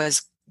freeway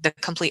was the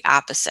complete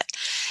opposite.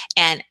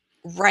 And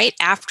right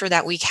after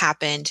that week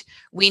happened,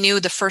 we knew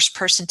the first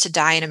person to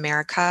die in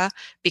America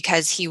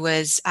because he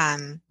was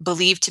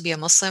believed to be a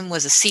Muslim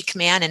was a Sikh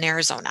man in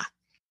Arizona.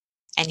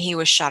 And he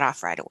was shot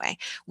off right away.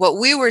 What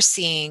we were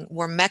seeing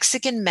were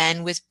Mexican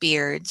men with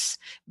beards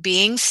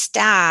being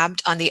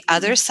stabbed on the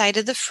other side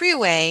of the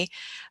freeway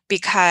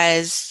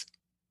because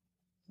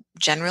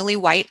generally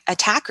white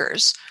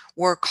attackers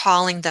were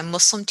calling them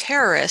Muslim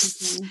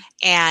terrorists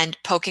and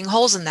poking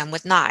holes in them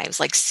with knives,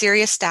 like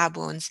serious stab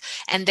wounds.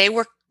 And they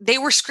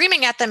were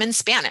screaming at them in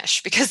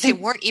Spanish because they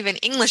weren't even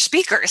English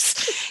speakers,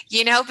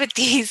 but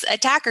these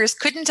attackers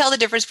couldn't tell the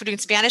difference between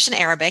Spanish and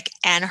Arabic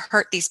and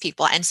hurt these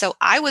people. And so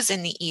I was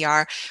in the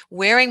ER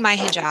wearing my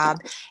hijab,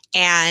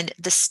 and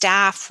the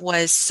staff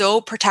was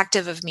so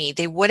protective of me.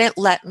 They wouldn't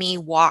let me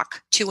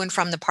walk to and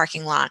from the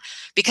parking lot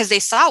because they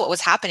saw what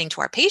was happening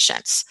to our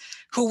patients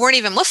who weren't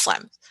even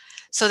Muslim.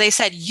 So they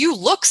said, you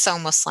look so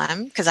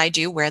Muslim, because I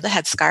do wear the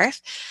headscarf.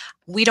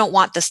 We don't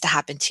want this to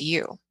happen to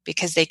you,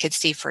 because they could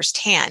see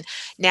firsthand.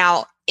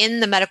 Now, in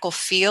the medical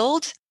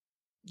field,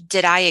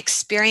 did I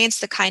experience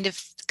the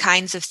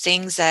kinds of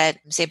things that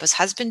Zaiba's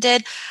husband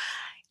did?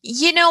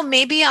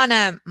 Maybe on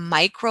a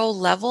micro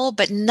level,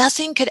 but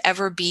nothing could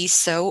ever be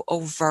so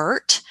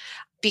overt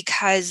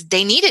because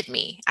they needed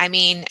me. I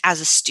mean,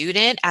 as a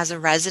student, as a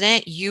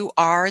resident, you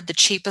are the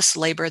cheapest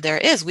labor there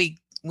is. We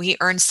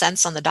earn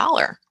cents on the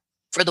dollar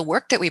for the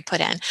work that we put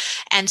in.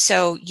 And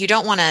so you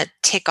don't want to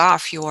tick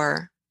off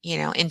your,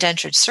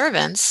 indentured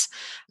servants.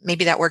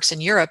 Maybe that works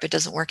in Europe. It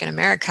doesn't work in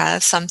America.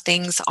 Some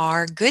things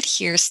are good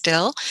here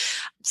still.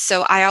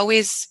 So I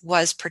always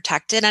was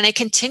protected, and I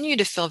continue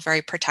to feel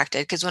very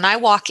protected, because when I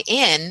walk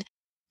in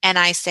and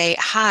I say,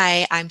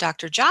 "Hi, I'm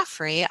Dr.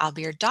 Jafri. I'll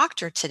be your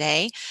doctor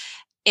today,"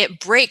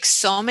 it breaks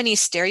so many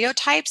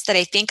stereotypes that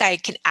I think I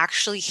can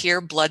actually hear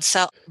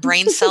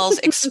brain cells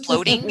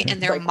exploding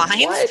in their Like,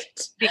 minds,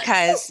 what?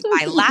 because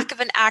my lack of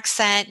an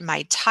accent,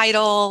 my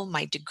title,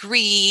 my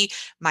degree,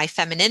 my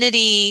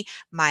femininity,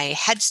 my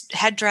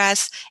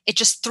headdress, it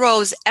just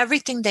throws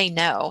everything they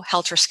know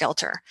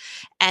helter-skelter.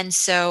 And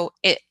so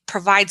it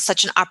provides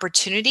such an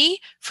opportunity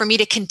for me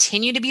to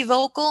continue to be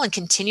vocal and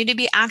continue to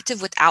be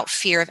active without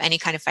fear of any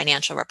kind of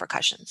financial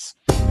repercussions.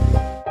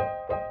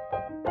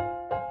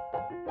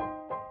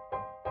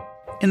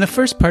 In the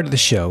first part of the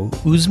show,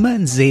 Uzma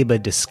and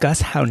Zaiba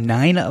discuss how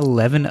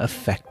 9/11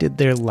 affected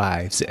their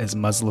lives as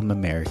Muslim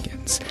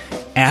Americans.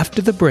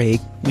 After the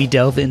break, we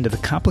delve into the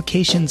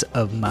complications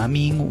of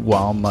mommying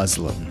while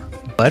Muslim.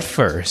 But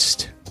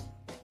first,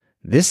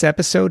 this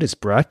episode is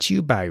brought to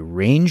you by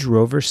Range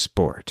Rover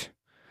Sport.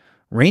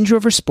 Range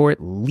Rover Sport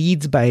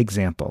leads by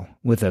example.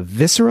 With a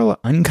visceral,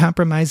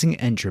 uncompromising,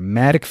 and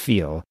dramatic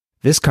feel,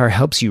 this car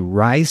helps you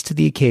rise to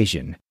the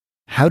occasion.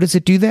 How does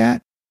it do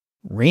that?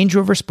 Range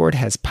Rover Sport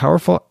has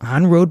powerful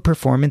on-road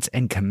performance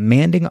and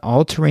commanding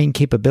all-terrain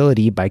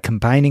capability by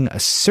combining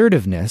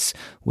assertiveness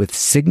with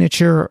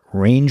signature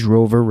Range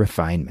Rover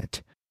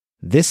refinement.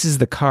 This is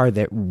the car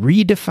that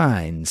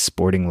redefines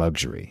sporting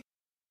luxury.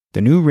 The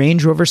new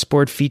Range Rover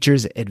Sport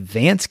features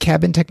advanced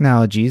cabin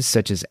technologies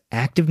such as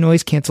active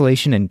noise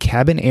cancellation and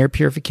cabin air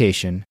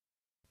purification,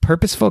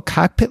 purposeful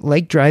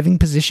cockpit-like driving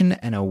position,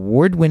 and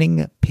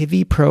award-winning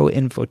Pivi Pro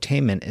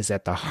infotainment is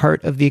at the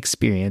heart of the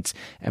experience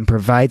and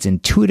provides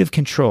intuitive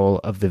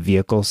control of the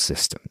vehicle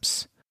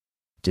systems.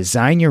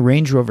 Design your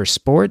Range Rover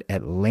Sport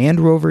at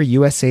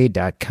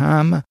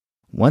LandRoverUSA.com.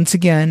 Once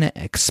again,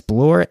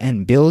 explore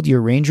and build your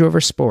Range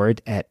Rover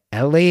Sport at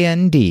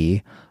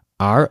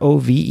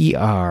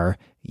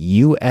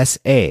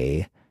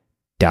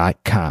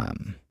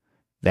LandRoverUSA.com.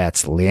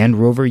 That's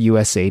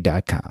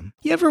LandRoverUSA.com.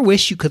 You ever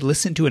wish you could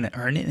listen to an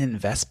Earn and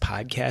Invest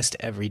podcast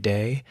every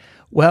day?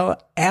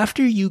 Well,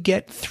 after you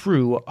get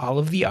through all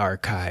of the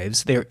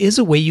archives, there is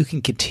a way you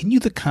can continue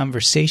the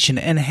conversation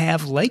and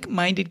have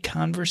like-minded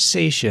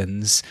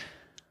conversations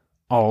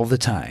all the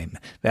time.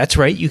 That's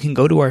right. You can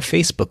go to our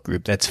Facebook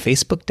group. That's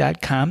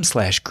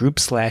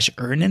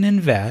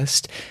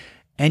facebook.com/group/earn-and-invest.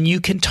 And you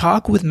can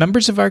talk with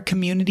members of our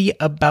community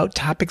about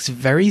topics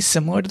very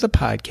similar to the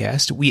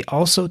podcast. We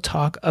also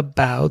talk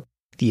about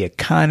the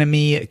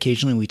economy.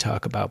 Occasionally we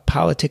talk about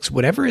politics.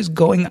 Whatever is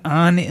going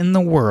on in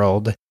the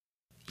world,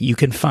 you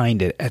can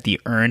find it at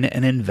the Earn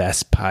and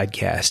Invest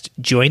podcast.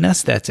 Join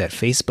us. That's at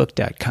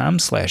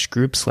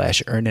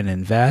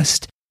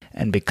facebook.com/group/earn-and-invest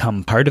and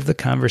become part of the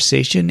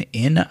conversation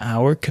in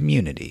our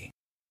community.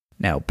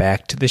 Now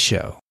back to the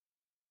show.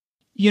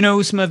 You know,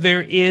 Uzma,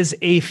 there is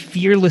a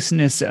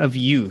fearlessness of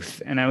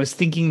youth. And I was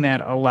thinking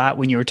that a lot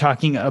when you were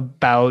talking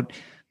about,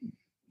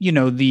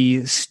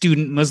 the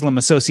Student Muslim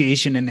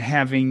Association and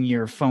having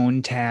your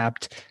phone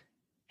tapped.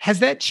 Has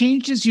that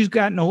changed as you've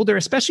gotten older,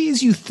 especially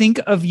as you think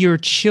of your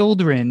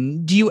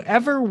children? Do you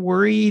ever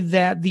worry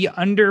that the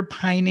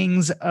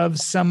underpinnings of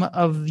some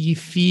of the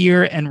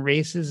fear and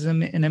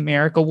racism in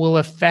America will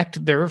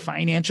affect their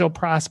financial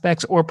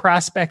prospects or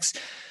prospects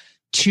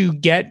to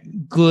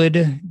get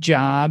good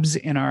jobs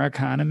in our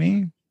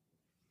economy?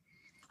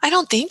 I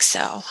don't think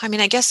so. I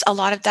mean, I guess a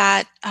lot of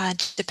that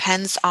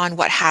depends on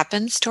what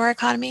happens to our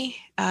economy,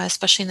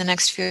 especially in the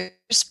next few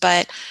years.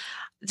 But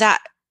that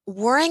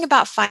worrying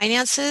about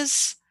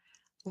finances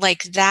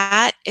like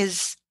that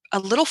is a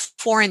little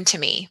foreign to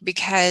me,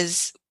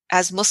 because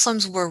as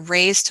Muslims, we're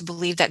raised to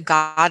believe that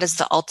God is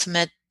the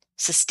ultimate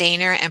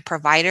sustainer and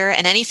provider,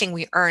 and anything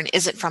we earn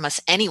isn't from us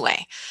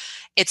anyway.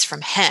 It's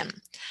from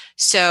Him.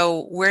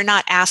 So we're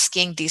not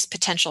asking these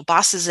potential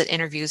bosses at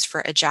interviews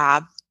for a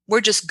job.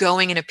 We're just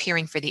going and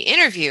appearing for the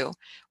interview.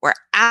 We're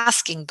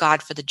asking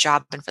God for the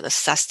job and for the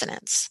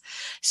sustenance.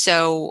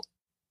 So,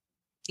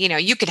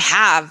 you could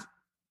have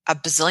a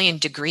bazillion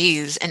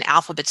degrees and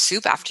alphabet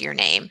soup after your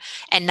name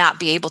and not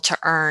be able to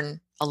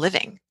earn a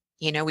living.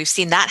 We've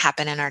seen that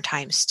happen in our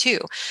times too.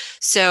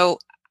 So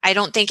I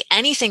don't think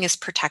anything is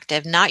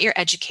protective, not your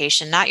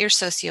education, not your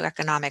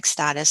socioeconomic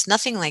status,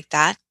 nothing like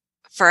that.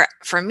 For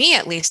me,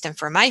 at least, and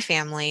for my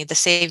family, the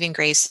saving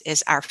grace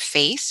is our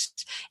faith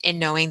in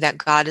knowing that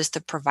God is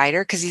the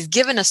provider, because He's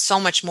given us so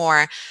much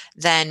more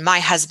than my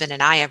husband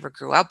and I ever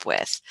grew up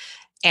with,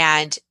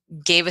 and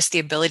gave us the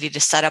ability to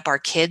set up our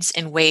kids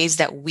in ways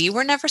that we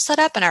were never set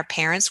up and our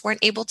parents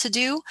weren't able to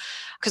do,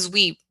 because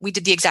we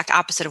did the exact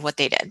opposite of what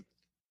they did.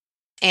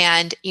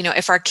 And,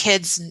 if our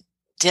kids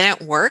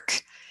didn't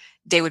work,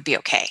 they would be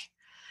okay.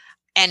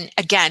 And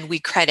again, we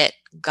credit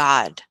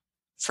God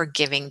for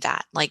giving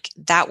that. Like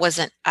that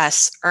wasn't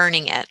us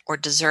earning it or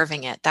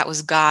deserving it. That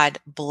was God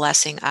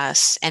blessing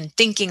us and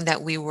thinking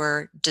that we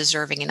were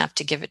deserving enough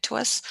to give it to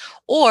us.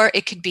 Or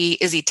it could be,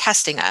 is he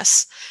testing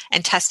us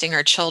and testing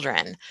our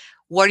children?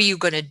 What are you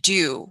going to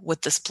do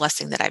with this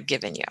blessing that I've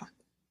given you?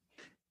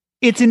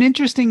 It's an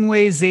interesting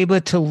way,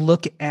 Zaiba, to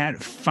look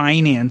at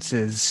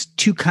finances,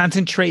 to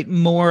concentrate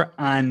more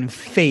on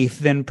faith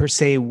than per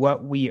se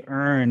what we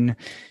earn.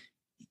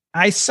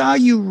 I saw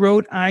you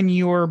wrote on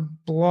your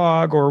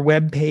blog or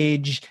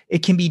webpage,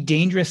 it can be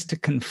dangerous to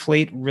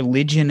conflate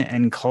religion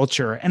and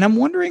culture. And I'm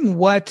wondering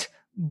what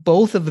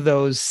both of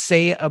those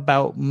say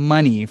about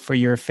money for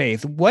your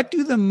faith. What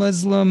do the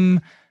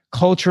Muslim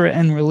culture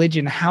and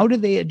religion, how do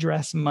they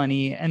address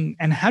money? And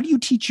how do you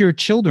teach your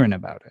children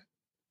about it?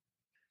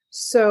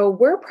 So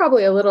we're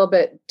probably a little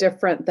bit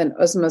different than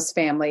Uzma's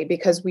family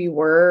because we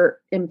were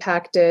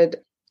impacted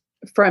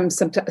from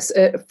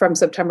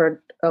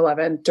September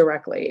 11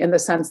 directly, in the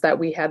sense that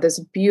we had this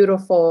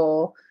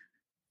beautiful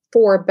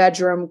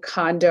 4-bedroom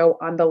condo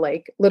on the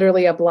lake,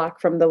 literally a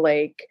block from the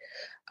lake,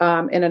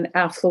 in an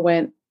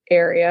affluent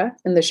area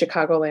in the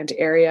Chicagoland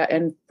area.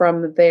 And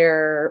from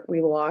there,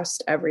 we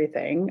lost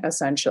everything,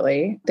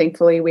 essentially.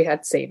 Thankfully, we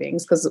had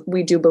savings because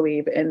we do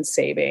believe in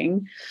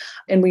saving.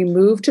 And we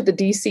moved to the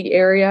DC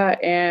area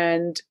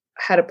and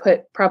had to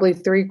put probably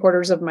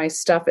 3/4 of my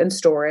stuff in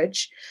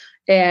storage,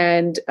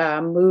 and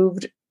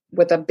moved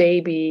with a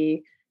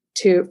baby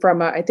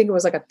from I think it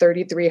was like a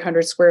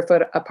 3,300 square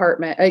foot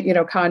apartment,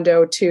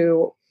 condo,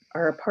 to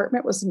our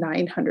apartment was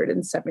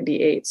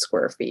 978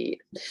 square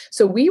feet.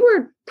 So we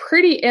were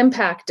pretty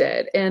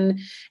impacted and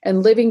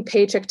living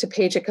paycheck to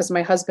paycheck, because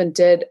my husband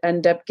did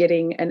end up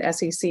getting an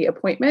SEC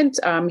appointment.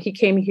 He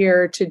came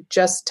here to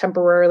just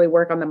temporarily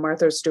work on the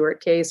Martha Stewart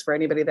case, for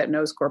anybody that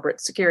knows corporate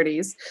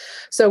securities.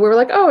 So we were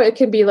like, oh, it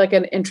can be like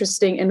an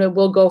interesting, and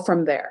we'll go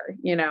from there,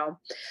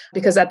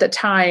 because at the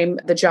time,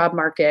 the job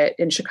market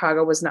in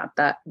Chicago was not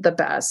the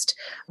best,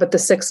 but the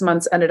 6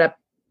 months ended up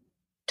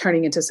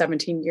turning into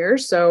 17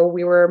 years. So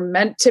we were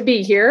meant to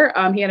be here.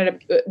 He ended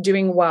up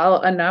doing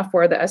well enough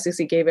where the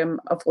SEC gave him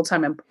a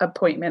full-time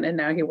appointment, and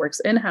now he works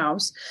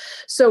in-house.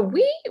 So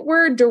we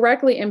were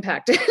directly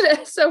impacted.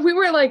 So we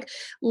were like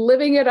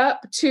living it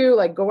up to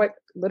like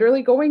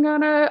literally going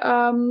on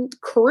a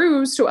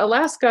cruise to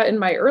Alaska in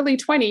my early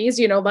 20s.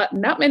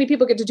 Not many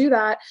people get to do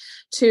that.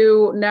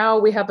 To now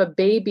we have a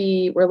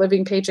baby, we're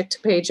living paycheck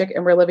to paycheck,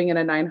 and we're living in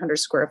a 900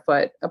 square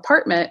foot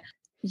apartment.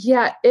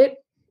 Yeah, it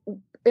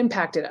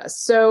impacted us.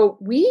 So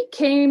we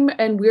came,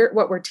 and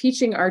what we're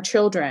teaching our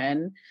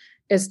children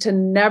is to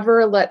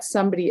never let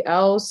somebody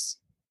else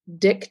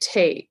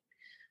dictate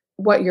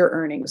what your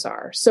earnings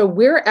are. So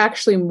we're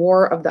actually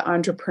more of the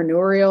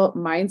entrepreneurial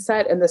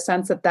mindset, in the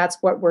sense that that's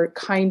what we're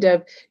kind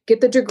of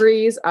get the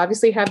degrees,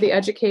 obviously have the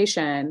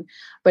education,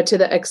 but to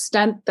the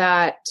extent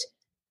that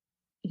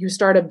you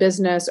start a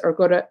business or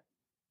go to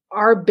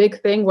our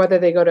big thing, whether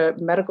they go to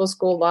medical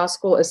school, law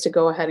school, is to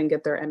go ahead and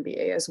get their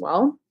MBA as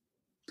well.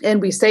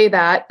 And we say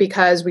that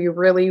because we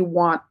really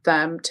want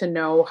them to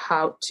know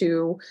how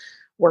to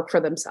work for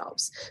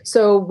themselves.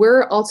 So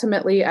we're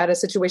ultimately at a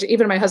situation,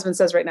 even my husband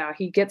says right now,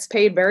 he gets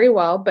paid very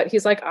well, but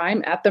he's like,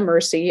 I'm at the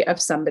mercy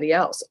of somebody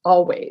else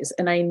always.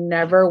 And I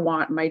never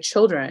want my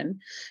children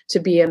to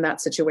be in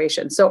that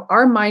situation. So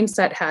our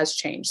mindset has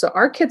changed. So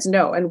our kids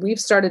know, and we've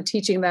started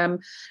teaching them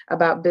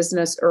about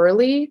business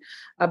early,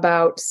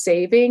 about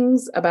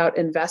savings, about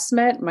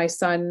investment. My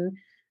son,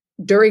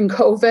 during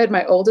COVID,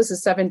 my oldest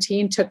is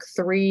 17, took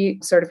 3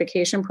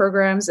 certification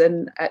programs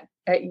at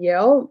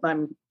Yale.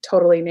 I'm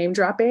totally name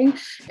dropping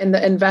in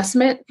the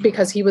investment,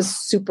 because he was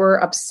super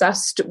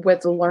obsessed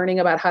with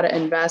learning about how to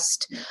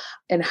invest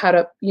and how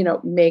to,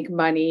 make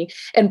money.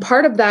 And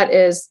part of that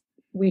is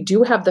we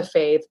do have the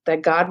faith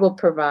that God will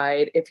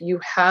provide. If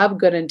you have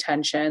good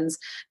intentions,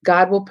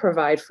 God will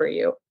provide for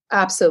you.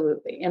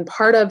 Absolutely. And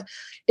part of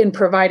in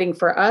providing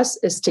for us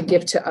is to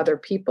give to other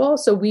people.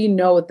 So we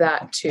know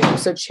that too.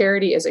 So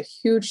charity is a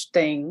huge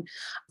thing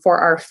for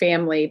our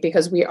family,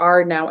 because we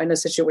are now in a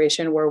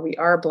situation where we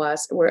are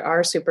blessed, we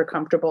are super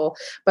comfortable,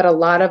 but a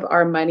lot of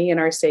our money and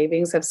our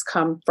savings has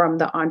come from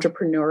the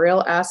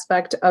entrepreneurial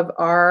aspect of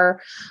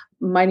our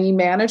money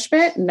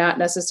management, not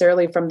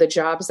necessarily from the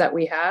jobs that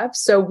we have.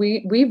 So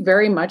we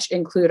very much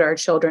include our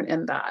children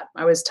in that.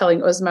 I was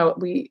telling Uzma,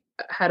 we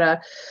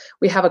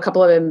have a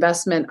couple of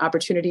investment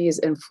opportunities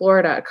in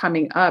Florida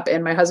coming up.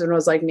 And my husband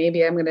was like,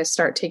 maybe I'm going to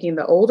start taking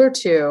the older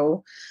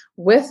 2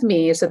 with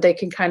me so they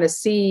can kind of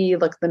see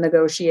like the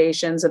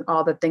negotiations and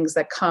all the things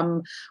that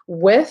come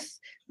with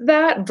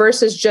that,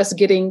 versus just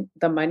getting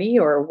the money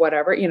or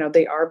whatever.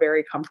 They are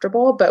very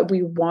comfortable, but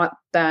we want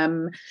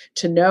them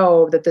to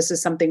know that this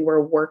is something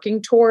we're working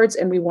towards,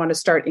 and we want to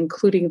start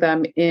including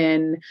them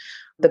in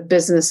the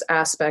business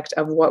aspect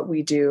of what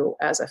we do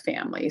as a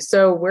family.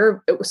 So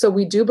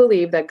we do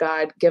believe that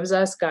God gives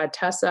us, God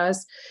tests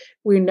us.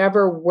 We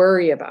never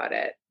worry about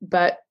it,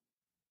 but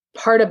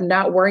part of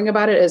not worrying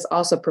about it is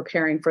also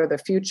preparing for the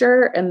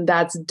future. And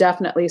that's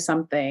definitely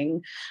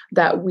something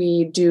that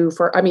we do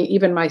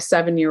even my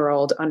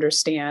 7-year-old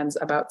understands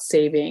about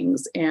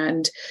savings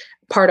and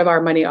part of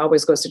our money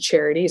always goes to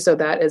charity. So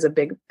that is a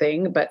big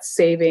thing, but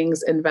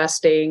savings,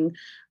 investing,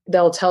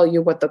 they'll tell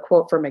you what the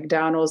quote for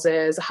McDonald's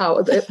is,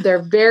 how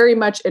they're very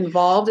much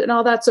involved in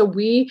all that. So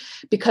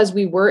because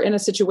we were in a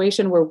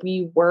situation where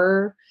we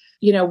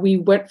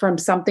went from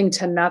something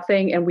to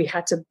nothing and we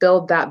had to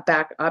build that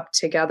back up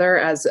together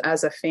as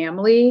a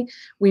family,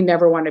 we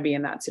never want to be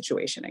in that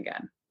situation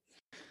again.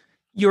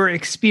 Your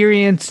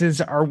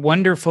experiences are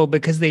wonderful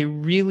because they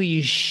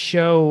really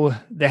show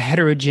the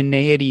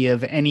heterogeneity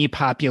of any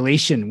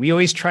population. We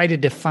always try to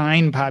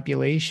define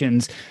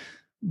populations,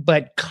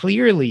 but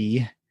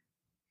clearly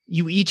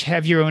you each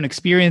have your own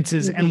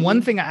experiences. Mm-hmm. And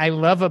one thing I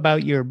love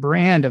about your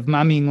brand of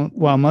Mommy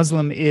While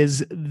Muslim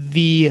is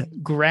the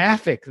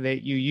graphic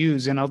that you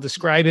use. And I'll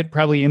describe it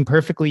probably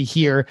imperfectly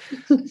here,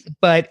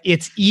 but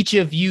it's each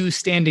of you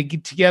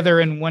standing together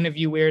and one of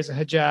you wears a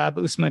hijab.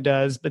 Uzma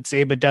does, but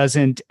Zaiba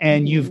doesn't.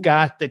 And you've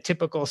got the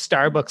typical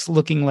Starbucks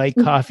looking like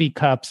coffee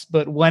cups,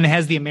 but one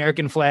has the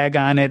American flag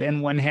on it.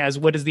 And one has,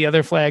 what is the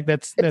other flag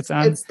that's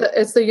on?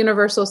 It's the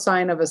universal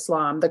sign of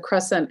Islam, the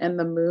crescent and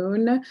the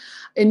moon.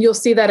 And you'll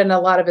see that in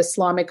a lot of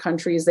Islamic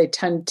countries, they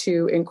tend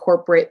to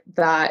incorporate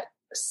that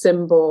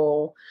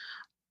symbol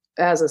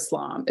as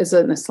Islam, is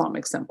an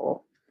Islamic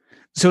symbol.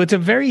 So it's a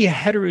very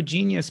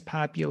heterogeneous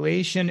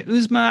population.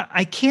 Uzma,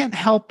 I can't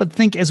help but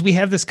think as we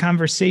have this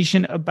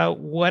conversation about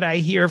what I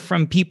hear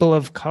from people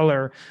of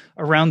color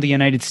around the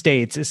United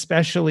States,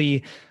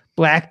 especially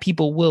Black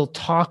people will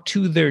talk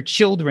to their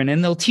children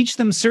and they'll teach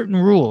them certain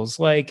rules.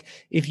 Like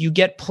if you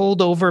get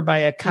pulled over by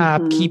a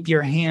cop, keep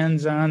your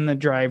hands on the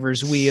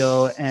driver's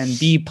wheel and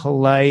be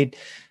polite.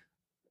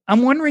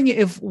 I'm wondering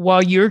if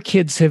while your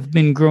kids have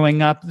been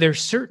growing up,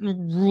 there's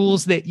certain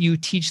rules that you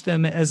teach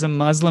them as a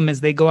Muslim as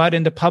they go out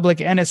into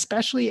public, and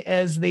especially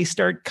as they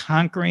start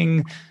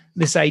conquering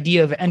this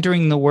idea of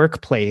entering the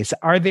workplace.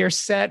 Are there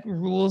set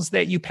rules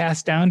that you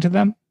pass down to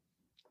them?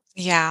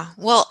 Yeah.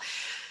 Well,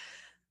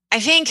 I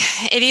think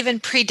it even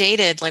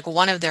predated like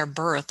one of their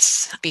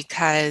births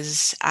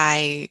because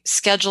I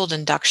scheduled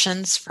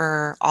inductions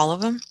for all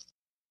of them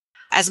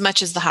as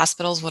much as the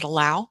hospitals would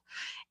allow.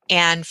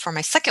 And for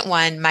my second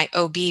one, my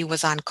OB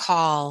was on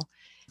call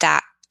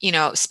that,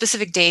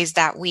 specific days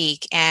that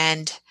week.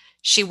 And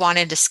she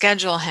wanted to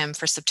schedule him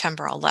for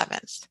September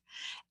 11th.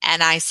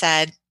 And I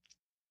said,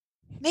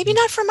 maybe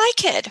not for my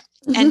kid.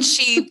 And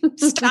she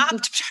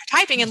stopped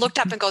typing and looked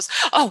up and goes,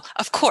 oh,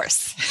 of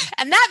course.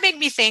 And that made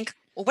me think,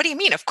 well, what do you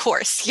mean? Of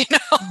course,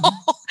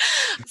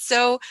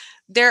 So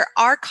there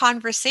are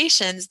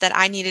conversations that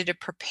I needed to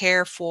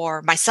prepare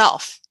for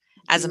myself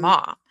as a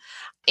mom,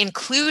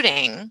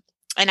 including,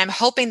 and I'm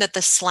hoping that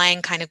the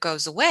slang kind of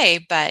goes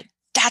away, but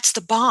that's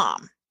the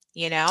bomb,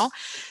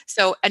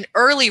 So an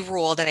early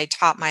rule that I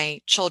taught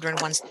my children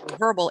once they were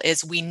verbal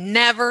is we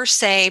never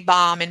say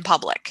bomb in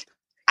public.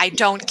 I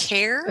don't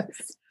care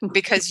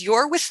because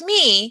you're with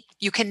me.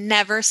 You can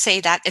never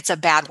say that. It's a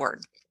bad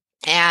word.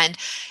 And,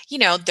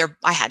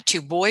 I had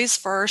two boys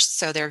first,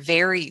 so they're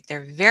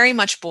very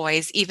much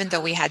boys. Even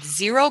though we had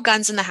 0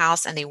 guns in the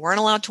house and they weren't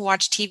allowed to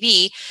watch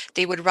TV,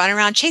 they would run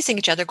around chasing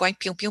each other going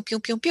pew, pew, pew,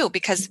 pew, pew,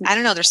 because I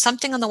don't know, there's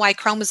something on the Y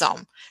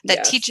chromosome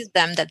that teaches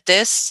them that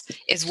this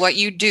is what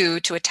you do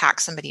to attack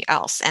somebody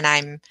else. And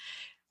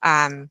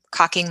I'm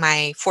cocking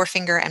my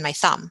forefinger and my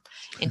thumb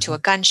into a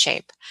gun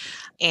shape.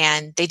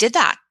 And they did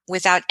that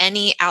without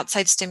any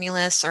outside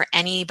stimulus or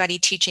anybody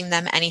teaching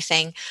them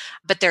anything.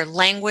 But their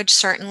language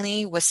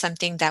certainly was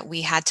something that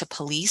we had to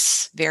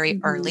police very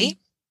early.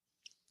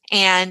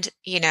 And,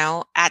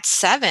 at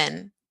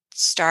 7,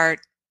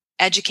 start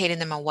educating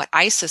them on what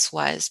ISIS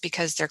was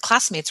because their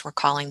classmates were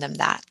calling them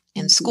that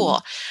in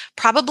school,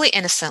 probably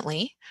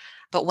innocently.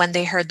 But when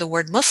they heard the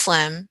word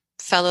Muslim,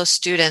 fellow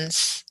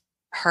students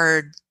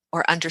heard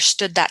or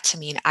understood that to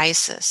mean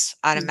ISIS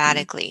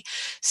automatically.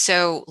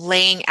 So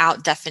laying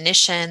out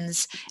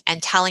definitions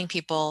and telling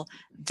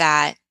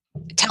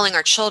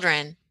our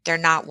children they're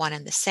not one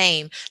and the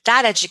same,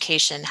 that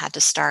education had to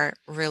start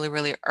really,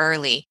 really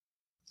early.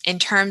 In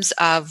terms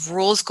of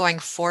rules going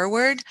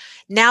forward,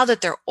 now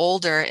that they're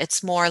older,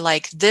 it's more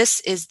like this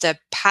is the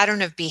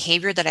pattern of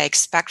behavior that I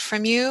expect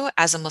from you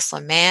as a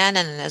Muslim man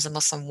and as a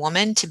Muslim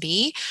woman to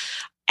be.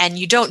 And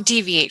you don't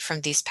deviate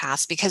from these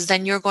paths because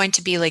then you're going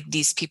to be like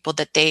these people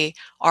that they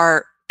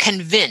are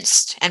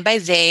convinced. And by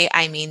they,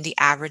 I mean the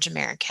average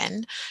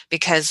American,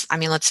 because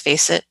let's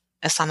face it,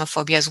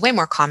 Islamophobia is way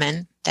more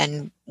common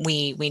than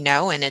we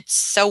know. And it's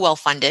so well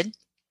funded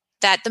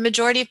that the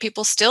majority of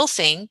people still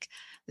think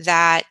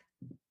that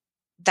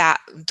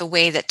the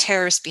way that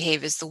terrorists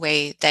behave is the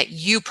way that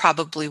you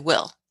probably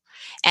will.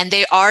 And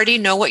they already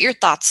know what your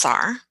thoughts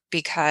are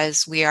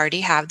because we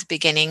already have the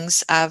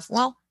beginnings of,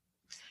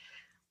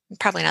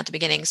 probably not the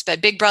beginnings,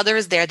 but Big Brother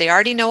is there. They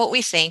already know what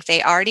we think.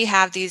 They already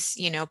have these,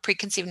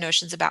 preconceived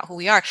notions about who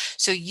we are.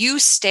 So you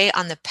stay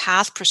on the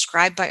path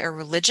prescribed by a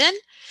religion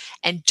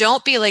and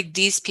don't be like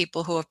these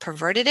people who have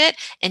perverted it.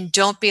 And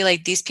don't be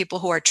like these people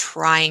who are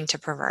trying to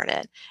pervert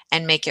it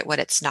and make it what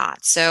it's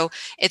not. So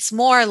it's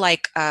more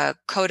like a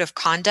code of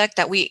conduct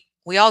that we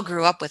we all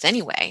grew up with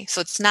anyway.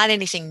 So it's not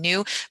anything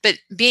new. But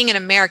being in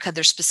America,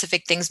 there's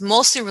specific things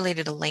mostly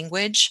related to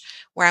language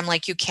where I'm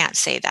like, you can't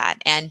say that.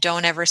 And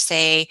don't ever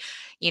say,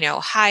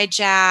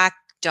 hijack.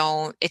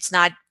 It's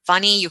not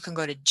funny. You can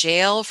go to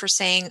jail for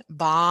saying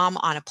bomb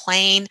on a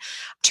plane.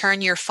 Turn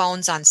your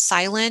phones on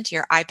silent,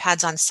 your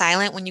iPads on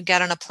silent when you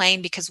get on a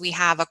plane, because we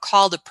have a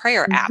call to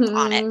prayer app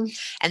on it.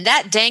 And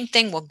that dang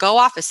thing will go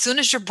off as soon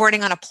as you're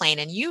boarding on a plane.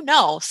 And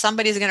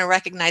somebody's going to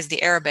recognize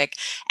the Arabic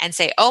and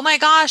say, oh my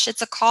gosh,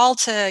 it's a call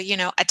to,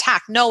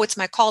 attack. No, it's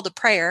my call to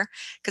prayer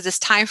because it's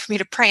time for me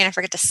to pray and I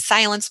forget to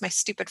silence my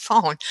stupid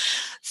phone.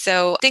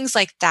 So things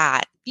like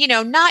that.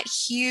 Not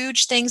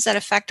huge things that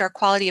affect our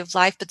quality of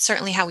life, but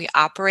certainly how we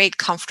operate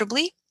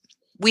comfortably.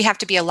 We have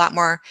to be a lot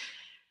more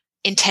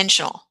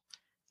intentional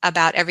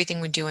about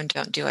everything we do and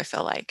don't do, I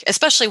feel like,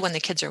 especially when the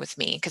kids are with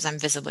me because I'm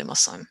visibly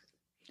Muslim.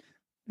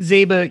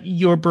 Zaiba,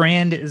 your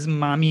brand is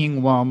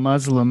Mommying While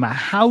Muslim.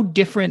 How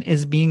different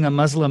is being a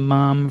Muslim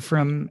mom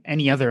from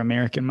any other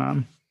American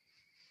mom?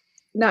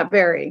 Not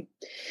very.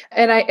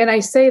 And I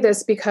say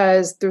this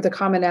because through the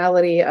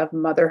commonality of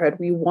motherhood,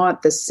 we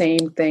want the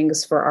same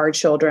things for our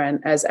children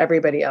as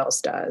everybody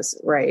else does,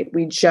 right?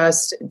 We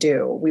just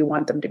do. We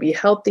want them to be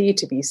healthy,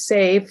 to be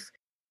safe,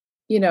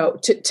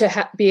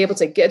 to be able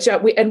to get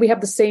job. We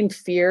have the same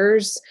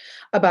fears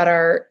about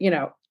our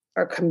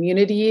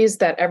communities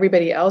that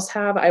everybody else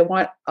have. I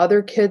want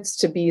other kids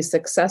to be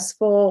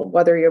successful,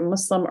 whether you're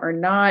Muslim or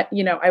not.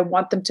 I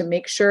want them to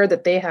make sure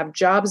that they have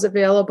jobs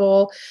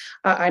available.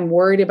 I'm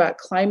worried about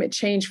climate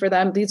change for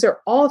them. These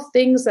are all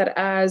things that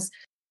as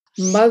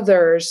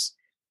mothers,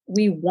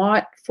 we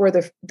want for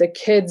the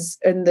kids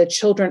and the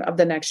children of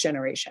the next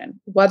generation,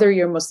 whether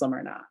you're Muslim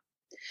or not.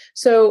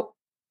 So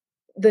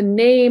the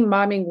name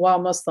Mommying While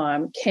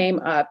Muslim came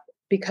up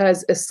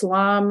because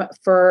Islam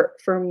for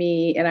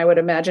me, and I would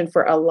imagine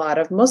for a lot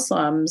of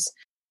Muslims,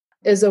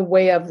 is a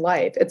way of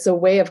life. It's a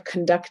way of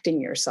conducting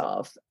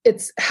yourself.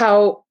 It's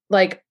how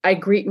I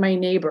greet my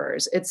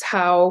neighbors. It's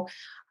how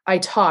I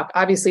talk.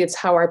 Obviously, it's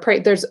how I pray.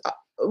 There's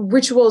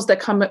rituals that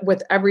come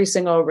with every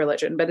single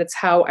religion, but it's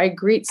how I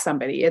greet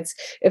somebody. It's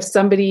if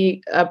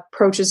somebody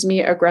approaches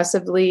me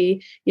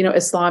aggressively,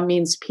 Islam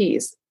means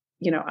peace.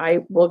 I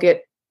will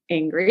get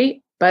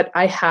angry, but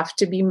I have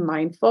to be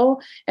mindful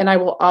and I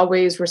will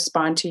always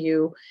respond to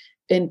you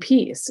in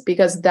peace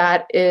because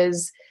that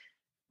is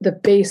the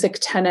basic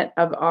tenet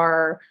of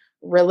our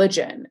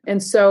religion.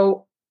 And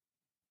so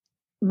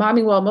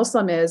Mommying While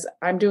Muslim is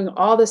I'm doing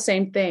all the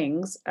same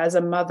things as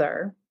a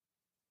mother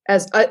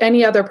as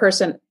any other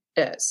person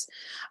is.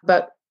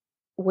 But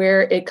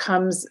where it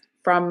comes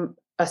from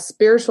a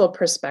spiritual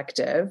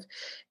perspective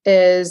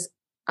is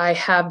I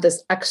have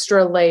this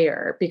extra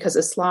layer because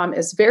Islam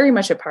is very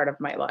much a part of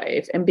my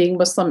life and being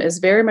Muslim is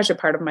very much a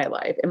part of my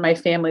life and my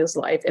family's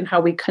life and how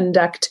we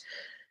conduct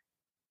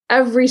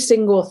every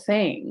single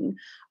thing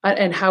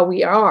and how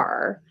we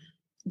are,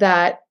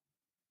 that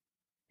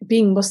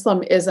being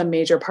Muslim is a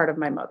major part of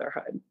my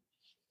motherhood.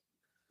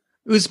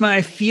 Uzma,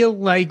 I feel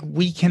like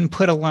we can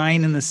put a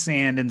line in the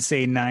sand and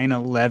say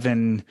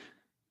 9/11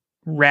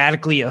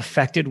 radically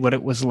affected what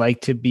it was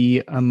like to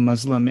be a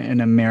Muslim in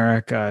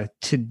America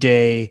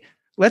today.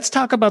 Let's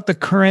talk about the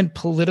current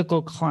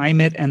political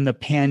climate and the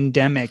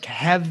pandemic.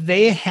 Have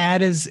they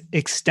had as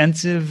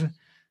extensive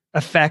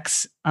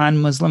effects on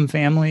Muslim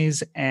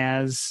families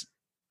as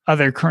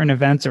other current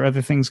events or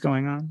other things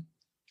going on?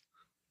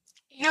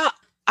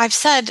 I've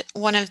said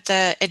one of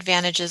the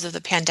advantages of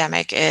the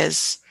pandemic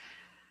is,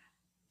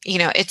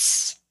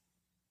 it's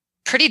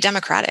pretty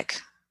democratic.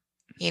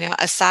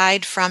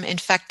 Aside from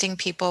infecting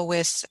people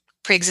with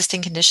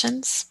pre-existing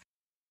conditions,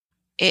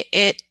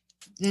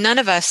 none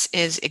of us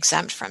is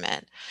exempt from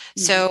it.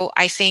 Mm-hmm. So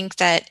I think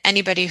that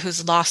anybody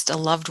who's lost a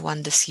loved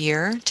one this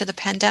year to the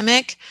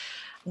pandemic,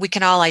 we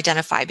can all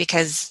identify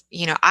because,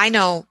 I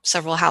know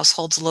several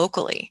households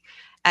locally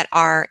in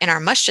our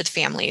masjid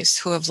families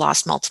who have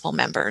lost multiple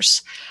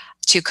members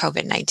to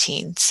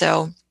COVID-19.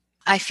 So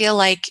I feel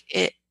like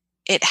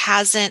it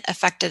hasn't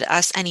affected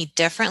us any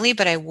differently,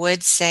 but I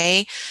would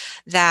say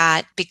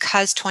that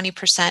because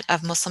 20%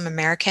 of Muslim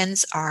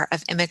Americans are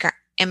of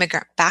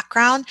immigrant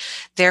background,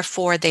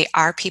 therefore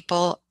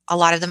a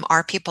lot of them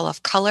are people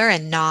of color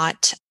and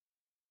not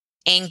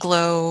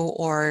Anglo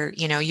or,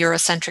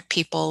 Eurocentric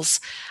peoples.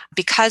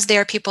 Because they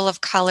are people of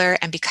color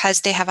and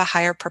because they have a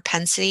higher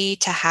propensity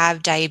to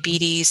have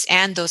diabetes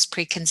and those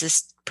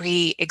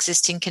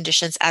pre-existing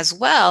conditions, as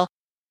well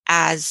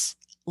as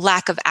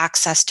lack of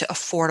access to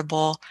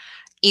affordable,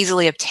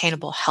 easily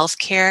obtainable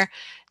healthcare,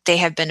 they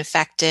have been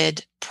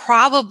affected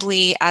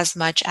probably as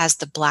much as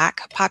the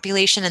Black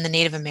population and the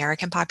Native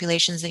American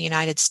populations in the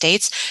United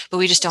States, but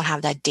we just don't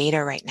have that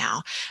data right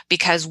now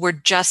because we're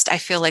just, I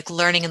feel like,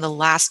 learning in the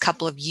last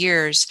couple of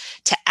years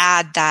to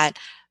add that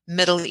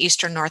Middle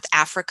Eastern North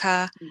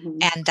Africa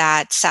and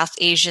that South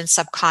Asian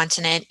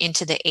subcontinent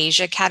into the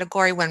Asia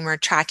category when we're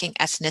tracking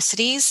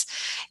ethnicities,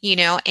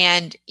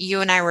 and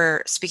you and I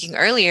were speaking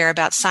earlier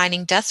about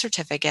signing death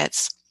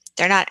certificates.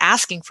 They're not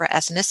asking for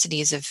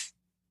ethnicities of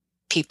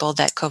people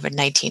that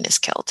COVID-19 has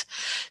killed.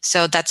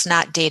 So that's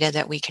not data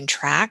that we can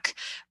track,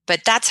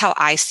 but that's how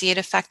I see it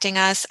affecting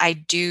us.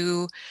 I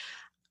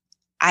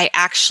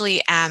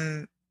actually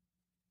am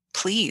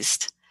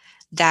pleased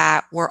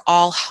that we're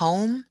all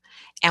home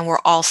and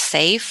we're all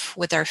safe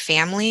with our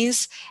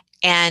families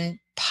and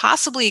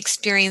possibly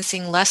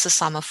experiencing less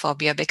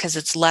Islamophobia because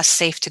it's less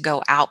safe to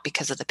go out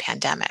because of the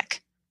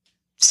pandemic.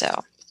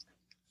 So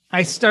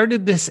I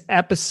started this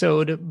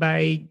episode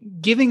by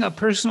giving a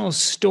personal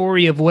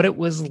story of what it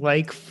was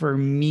like for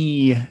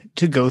me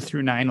to go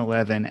through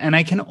 9/11. And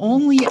I can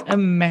only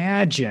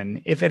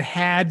imagine if it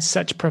had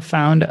such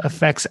profound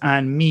effects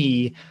on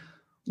me,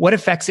 what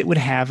effects it would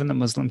have in the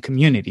Muslim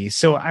community.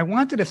 So I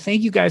wanted to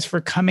thank you guys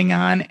for coming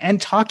on and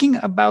talking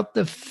about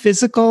the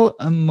physical,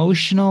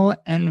 emotional,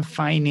 and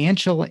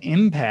financial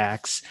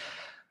impacts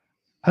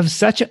of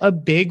such a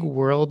big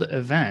world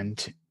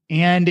event.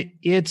 And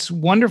it's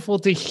wonderful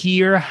to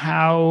hear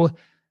how,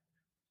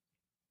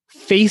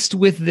 faced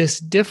with this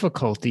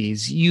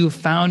difficulties, you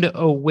found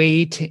a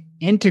way to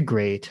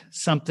integrate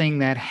something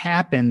that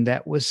happened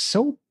that was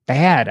so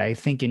bad, I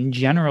think, in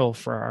general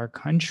for our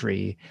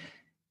country,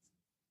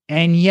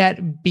 and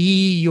yet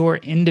be your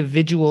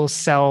individual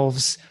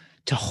selves,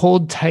 to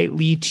hold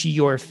tightly to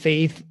your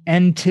faith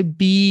and to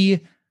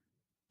be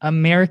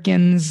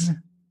Americans,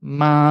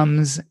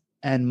 moms,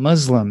 and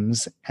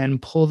Muslims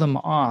and pull them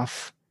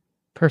off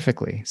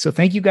perfectly. So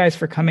thank you guys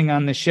for coming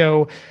on the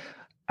show.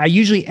 I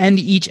usually end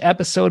each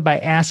episode by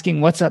asking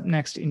what's up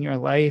next in your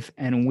life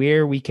and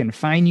where we can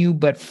find you.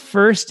 But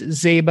first,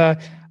 Zaiba,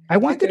 I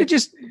wanted to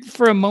just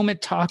for a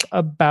moment talk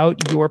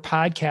about your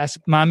podcast,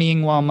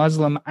 Mommying While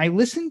Muslim. I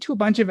listened to a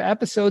bunch of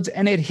episodes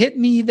and it hit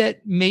me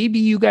that maybe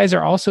you guys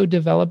are also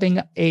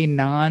developing a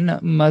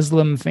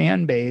non-Muslim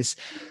fan base,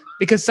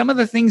 because some of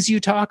the things you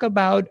talk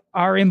about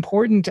are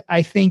important,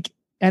 I think,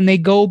 and they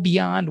go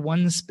beyond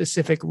one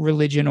specific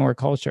religion or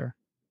culture.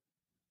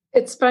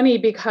 It's funny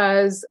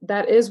because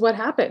that is what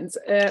happens.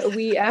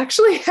 We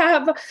actually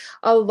have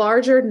a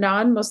larger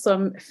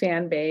non-Muslim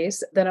fan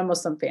base than a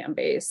Muslim fan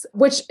base,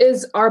 which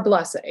is our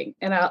blessing.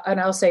 And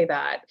I'll say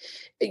that.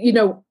 You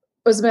know,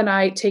 Uzma and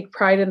I take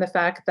pride in the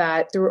fact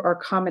that through our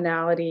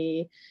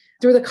commonality,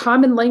 through the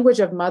common language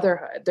of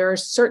motherhood, there are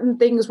certain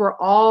things we're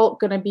all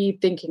going to be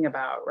thinking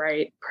about,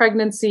 right?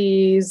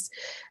 Pregnancies,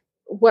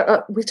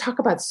 what we talk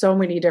about so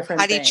many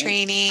different potty things.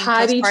 Training,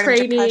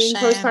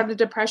 postpartum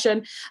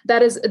depression.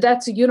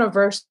 That's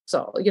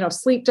universal,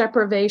 sleep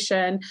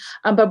deprivation.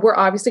 But we're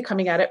obviously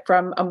coming at it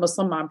from a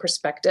Muslim mom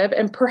perspective,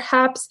 and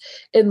perhaps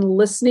in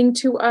listening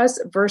to us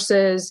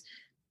versus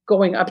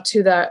going up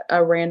to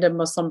a random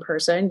Muslim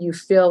person, you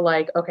feel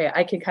like, okay,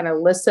 I can kind of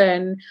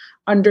listen,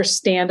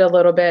 understand a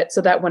little bit, so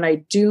that when I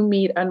do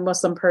meet a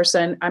Muslim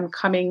person, I'm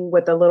coming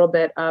with a little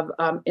bit of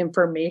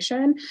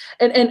information.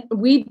 And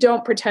we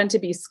don't pretend to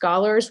be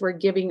scholars. We're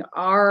giving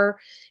our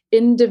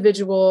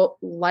individual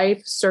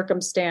life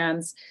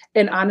circumstance.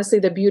 And honestly,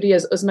 the beauty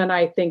is Uzma and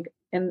I think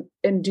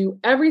and do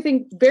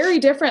everything very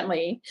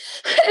differently.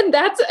 And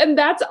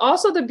that's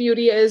also the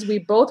beauty is we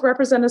both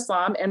represent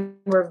Islam and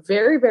we're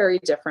very, very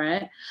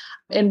different.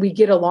 And we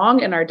get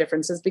along in our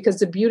differences, because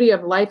the beauty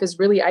of life is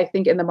really, I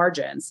think, in the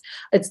margins.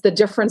 It's the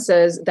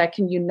differences that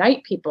can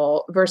unite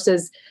people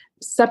versus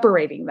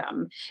separating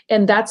them.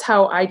 And that's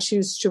how I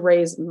choose to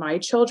raise my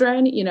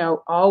children.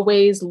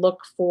 Always look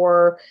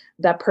for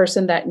that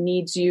person that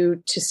needs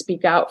you to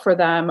speak out for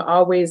them.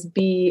 Always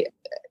be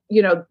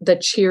the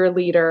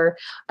cheerleader,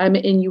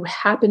 and you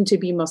happen to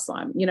be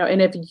Muslim,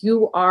 and if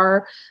you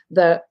are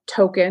the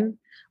token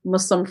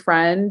Muslim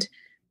friend,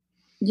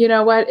 you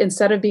know what,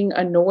 instead of being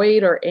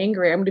annoyed or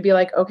angry, I'm going to be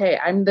like, okay,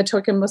 I'm the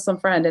token Muslim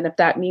friend. And if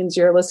that means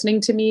you're listening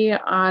to me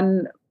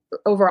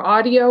over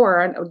audio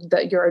or on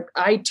your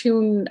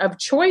iTunes of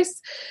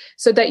choice,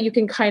 so that you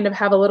can kind of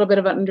have a little bit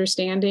of an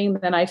understanding,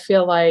 then I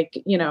feel like,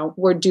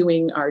 we're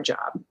doing our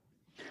job.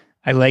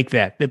 I like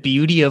that. The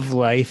beauty of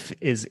life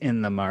is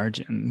in the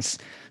margins.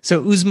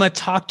 So Uzma,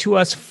 talk to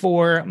us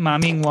for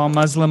Mommying While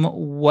Muslim.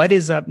 What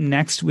is up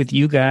next with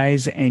you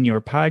guys and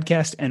your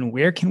podcast, and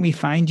where can we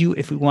find you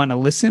if we want to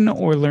listen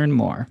or learn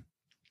more?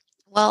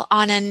 Well,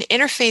 on an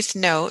interfaith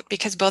note,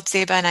 because both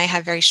Zaiba and I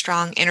have very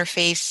strong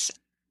interfaith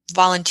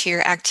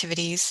volunteer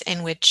activities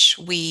in which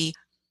we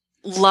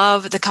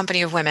love the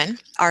Company of Women,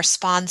 are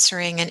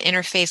sponsoring an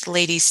Interfaith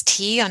Ladies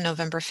Tea on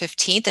November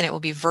 15th, and it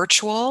will be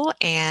virtual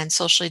and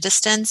socially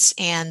distanced.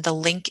 And the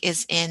link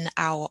is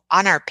on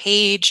our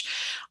page,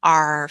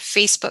 our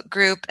Facebook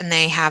group, and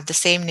they have the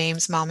same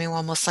names, Mommying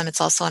While Muslim. It's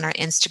also on our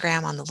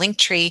Instagram on the link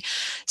tree.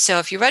 So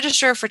if you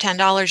register for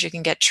 $10, you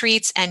can get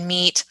treats and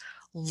meet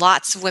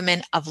lots of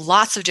women of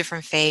lots of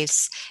different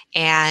faiths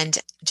and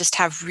just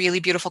have really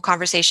beautiful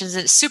conversations.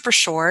 And it's super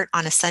short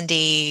on a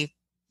Sunday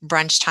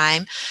brunch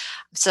time.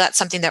 So that's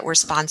something that we're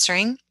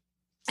sponsoring.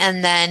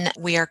 And then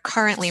we are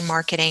currently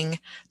marketing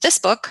this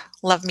book,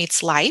 Love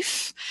Meets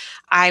Life.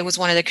 I was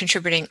one of the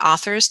contributing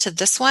authors to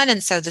this one.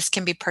 And so this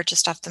can be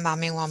purchased off the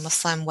Mommying While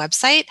Muslim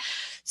website,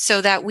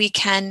 so that we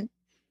can,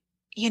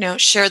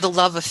 share the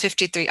love of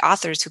 53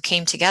 authors who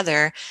came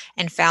together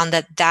and found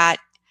that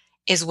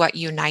is what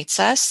unites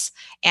us.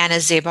 And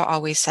as Zaiba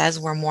always says,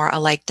 we're more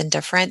alike than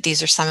different.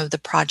 These are some of the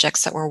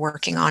projects that we're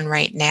working on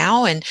right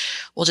now, and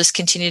we'll just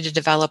continue to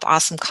develop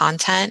awesome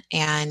content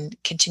and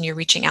continue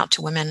reaching out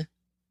to women,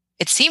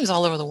 it seems,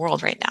 all over the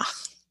world right now.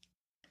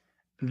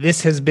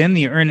 This has been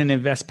the Earn and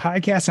Invest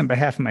podcast. On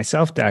behalf of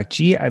myself, Doc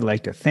G, I'd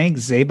like to thank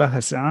Zaiba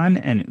Hasan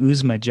and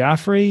Uzma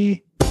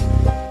Jafri.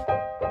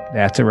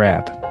 That's a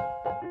wrap.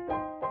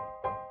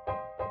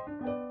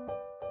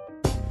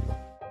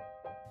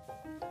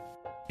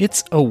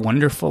 It's a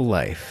Wonderful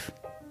Life.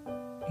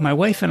 My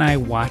wife and I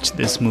watch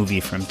this movie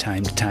from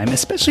time to time,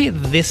 especially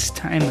at this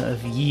time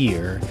of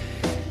year,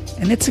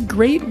 and it's a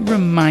great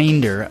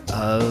reminder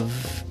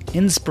of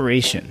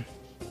inspiration.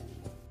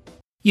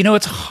 You know,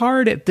 it's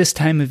hard at this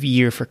time of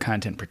year for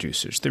content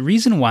producers. The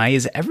reason why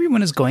is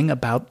everyone is going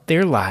about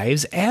their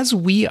lives as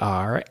we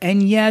are,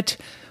 and yet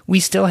we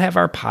still have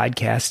our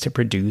podcasts to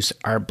produce,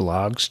 our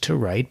blogs to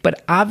write,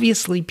 but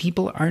obviously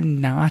people are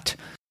not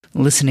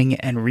listening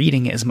and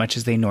reading as much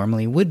as they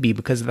normally would be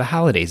because of the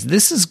holidays.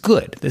 This is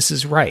good. This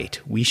is right.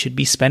 We should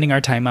be spending our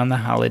time on the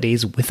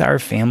holidays with our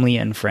family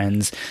and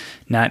friends,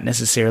 not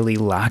necessarily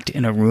locked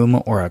in a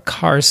room or a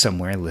car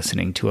somewhere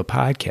listening to a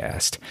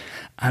podcast.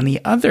 On the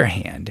other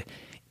hand,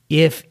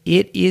 if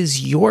it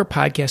is your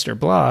podcast or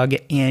blog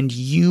and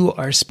you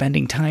are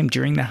spending time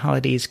during the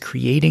holidays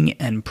creating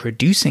and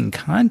producing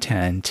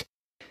content,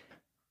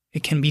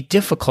 it can be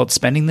difficult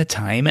spending the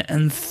time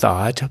and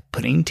thought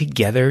putting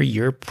together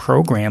your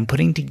program,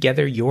 putting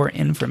together your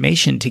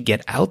information to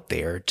get out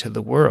there to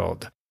the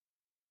world.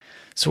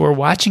 So we're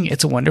watching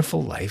It's a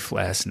Wonderful Life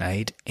last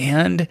night,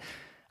 and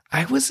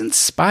I was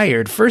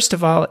inspired. First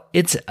of all,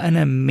 it's an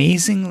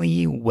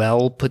amazingly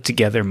well put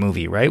together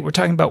movie, right? We're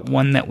talking about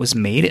one that was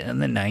made in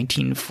the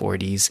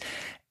 1940s,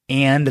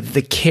 and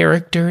the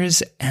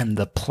characters and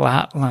the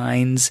plot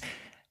lines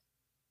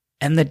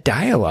and the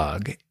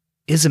dialogue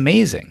is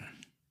amazing.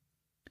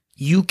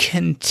 You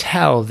can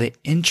tell the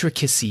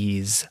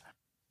intricacies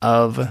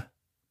of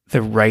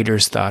the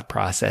writer's thought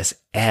process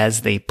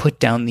as they put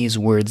down these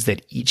words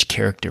that each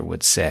character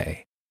would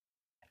say.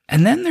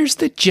 And then there's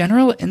the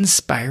general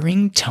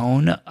inspiring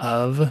tone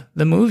of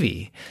the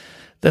movie.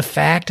 The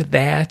fact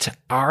that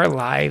our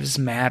lives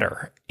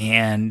matter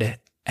and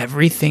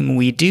everything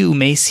we do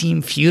may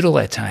seem futile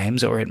at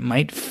times, or it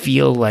might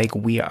feel like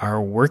we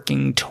are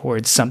working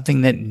towards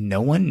something that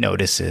no one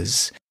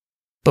notices.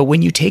 But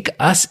when you take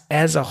us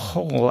as a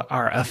whole,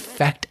 our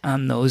effect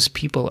on those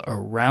people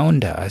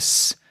around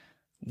us,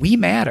 we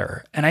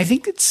matter. And I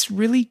think it's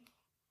really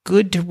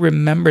good to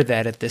remember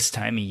that at this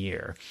time of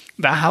year.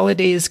 The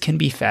holidays can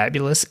be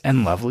fabulous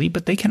and lovely,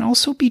 but they can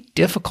also be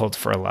difficult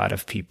for a lot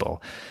of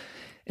people,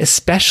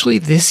 especially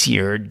this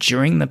year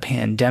during the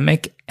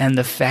pandemic and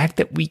the fact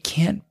that we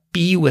can't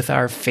be with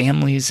our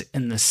families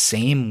in the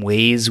same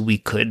ways we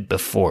could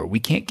before. We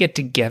can't get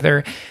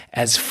together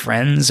as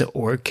friends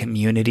or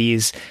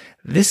communities.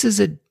 This is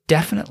a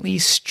definitely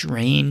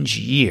strange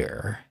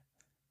year.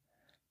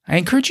 I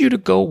encourage you to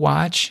go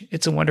watch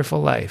It's a Wonderful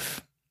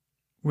Life.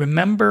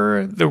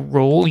 Remember the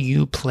role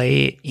you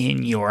play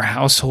in your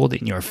household,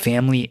 in your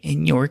family,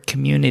 in your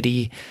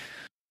community.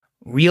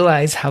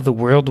 Realize how the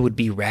world would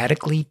be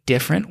radically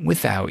different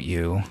without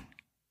you.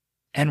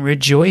 And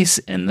rejoice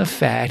in the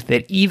fact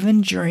that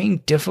even during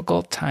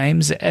difficult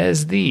times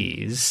as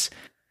these,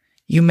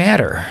 you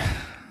matter.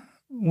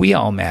 We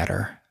all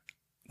matter.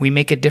 We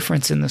make a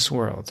difference in this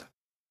world.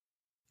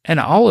 And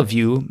all of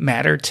you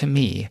matter to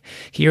me.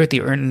 Here at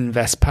the Earn and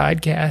Invest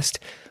podcast,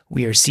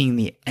 we are seeing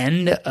the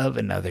end of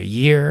another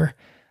year,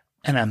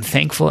 and I'm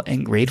thankful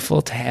and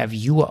grateful to have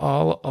you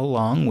all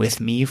along with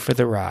me for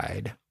the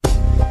ride.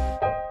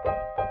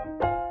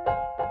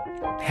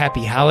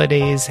 Happy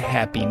holidays,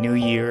 Happy New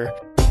Year.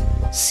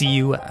 See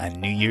you on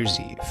New Year's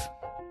Eve.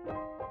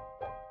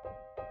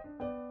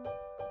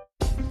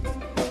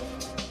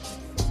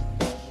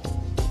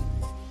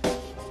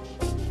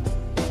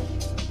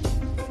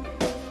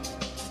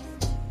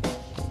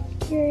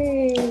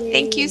 Yay.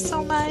 Thank you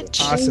so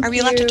much. Awesome. Are we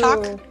allowed to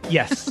talk?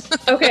 Yes.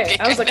 Okay.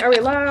 I was like, are we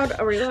allowed?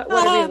 Are we allowed?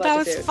 What are we allowed that to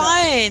was do?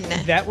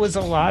 fun. That was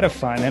a lot of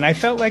fun, and I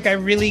felt like I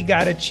really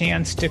got a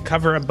chance to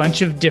cover a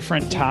bunch of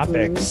different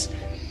topics,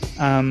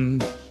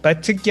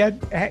 but to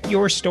get at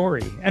your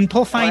story and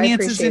pull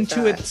finances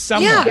into it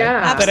somewhat.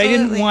 Yeah, but I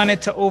didn't absolutely. want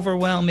it to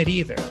overwhelm it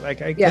either.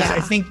 Like I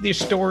think the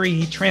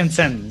story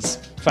transcends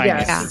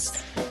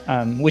finances,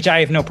 which I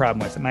have no problem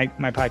with. My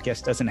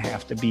podcast doesn't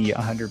have to be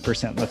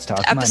 100%. Let's talk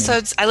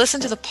Episodes. money. I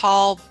listened to the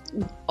Paul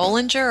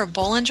Bollinger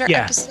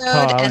episode,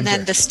 Paul and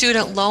then Ollinger. the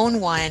student loan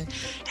one,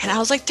 and I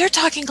was like, they're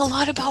talking a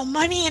lot about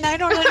money, and I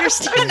don't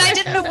understand. I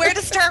didn't know where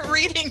to start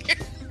reading.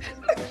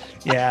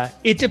 Yeah,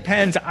 it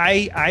depends.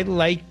 I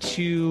like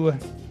to,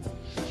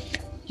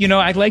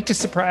 I'd like to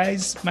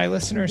surprise my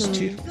listeners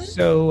too.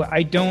 So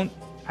I don't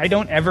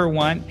ever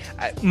want,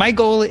 my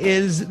goal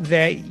is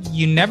that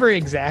you never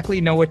exactly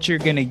know what you're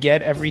going to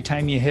get every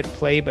time you hit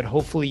play, but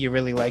hopefully you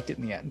really liked it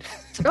in the end.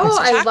 Oh,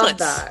 I love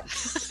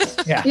Chocolates.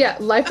 that. Yeah. Yeah,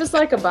 life is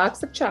like a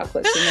box of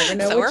chocolates. You never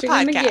know So what we're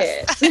you're going to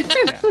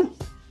podcast.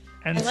 get.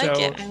 And I like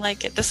it. I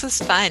like it. This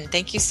is fun.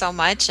 Thank you so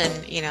much. And,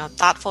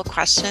 thoughtful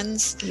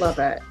questions. Love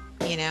it.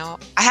 I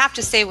have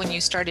to say, when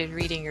you started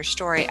reading your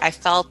story, I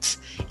felt,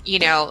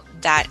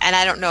 that, and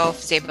I don't know if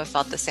Zaiba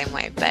felt the same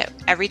way, but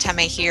every time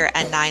I hear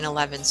a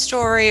 9/11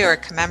 story or a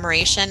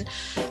commemoration,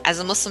 as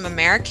a Muslim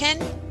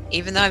American,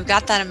 even though I've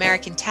got that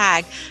American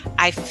tag,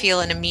 I feel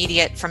an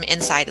immediate from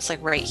inside. It's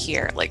like right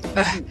here, like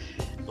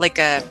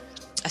a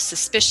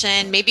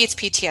suspicion. Maybe it's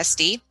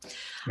PTSD.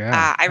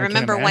 Yeah, I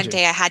remember one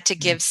day I had to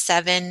give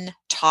 7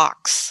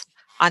 talks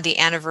on the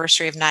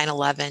anniversary of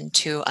 9/11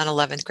 to an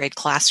 11th grade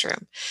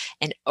classroom.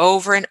 And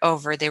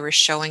over, they were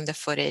showing the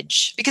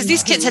footage because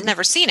these kids had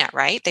never seen it,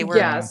 right? They were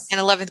in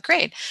 11th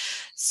grade.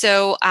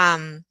 So,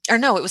 or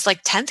no, it was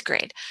like 10th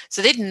grade.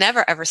 So they'd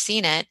never, ever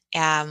seen it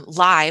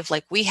live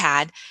like we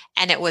had.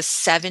 And it was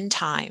 7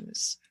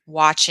 times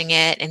watching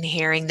it and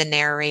hearing the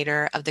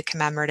narrator of the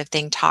commemorative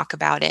thing talk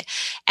about it.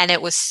 And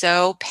it was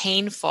so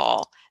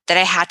painful that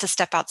I had to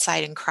step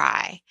outside and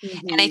cry.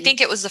 And I think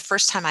it was the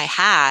first time I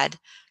had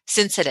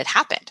since it had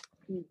happened.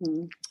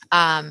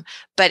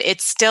 But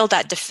it's still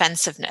that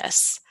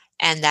defensiveness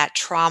and that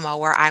trauma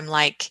where I'm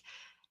like,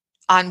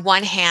 on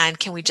one hand,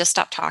 can we just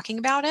stop talking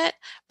about it?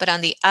 But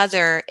on the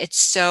other, it's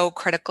so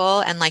critical.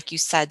 And like you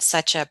said,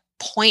 such a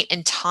point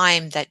in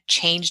time that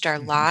changed our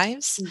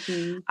lives,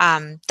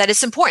 that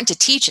it's important to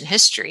teach in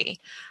history.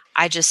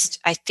 I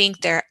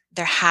think there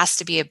has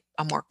to be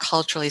a more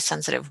culturally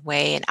sensitive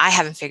way, and I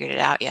haven't figured it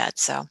out yet.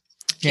 So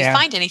if you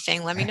find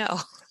anything, let me know.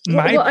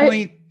 My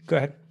point, go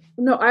ahead.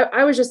 No,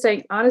 I was just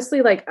saying,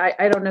 honestly, like,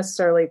 I don't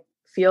necessarily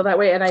feel that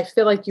way. And I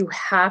feel like you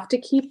have to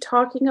keep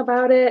talking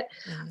about it.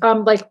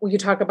 Like when you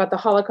talk about the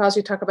Holocaust,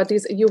 you talk about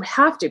these, you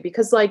have to,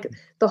 because like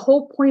the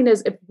whole point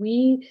is if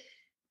we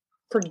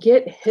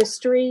forget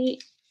history,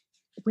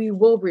 we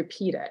will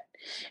repeat it.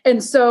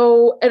 And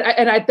so,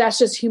 and that's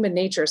just human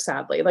nature,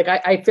 sadly. Like,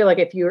 I feel like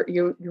if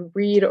you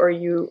read or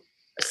you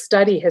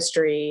study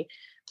history,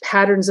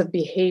 patterns of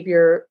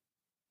behavior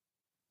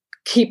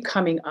keep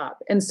coming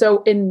up. And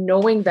so in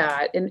knowing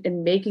that,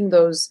 in making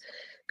those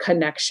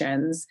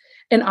connections,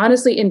 and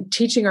honestly, in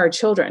teaching our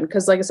children,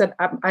 because like I said,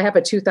 I have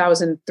a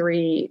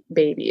 2003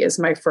 baby is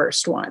my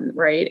first one,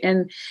 right?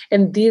 And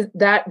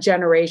that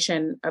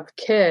generation of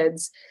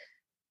kids,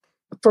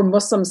 for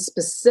Muslims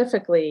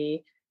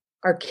specifically,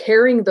 are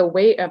carrying the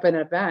weight of an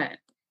event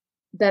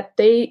that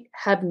they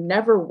have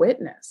never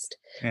witnessed,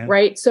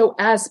 right? So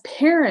as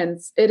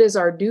parents, it is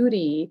our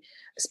duty,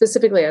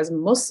 specifically as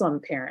Muslim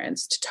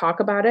parents, to talk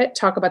about it,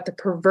 talk about the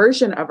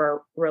perversion of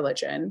our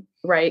religion,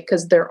 right?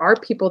 Because there are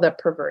people that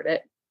pervert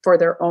it for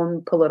their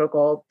own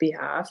political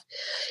behalf,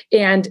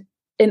 and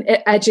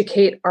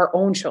educate our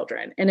own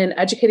children. And in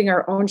educating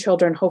our own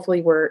children,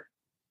 hopefully we're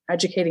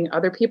educating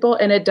other people.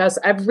 And it does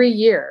every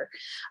year.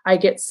 I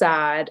get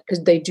sad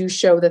because they do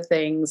show the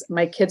things.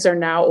 My kids are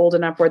now old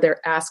enough where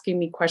they're asking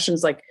me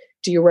questions like,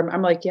 do you remember?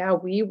 I'm like, yeah,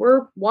 we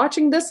were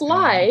watching this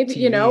live,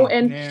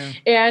 TV,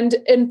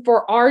 and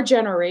for our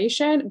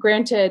generation,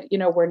 granted,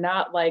 we're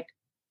not like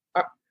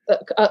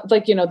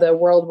the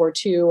World War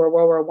II or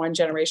World War I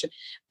generation.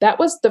 That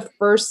was the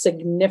first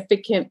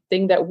significant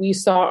thing that we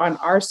saw on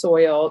our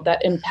soil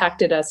that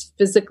impacted us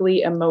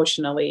physically,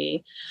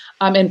 emotionally,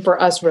 and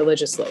for us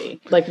religiously.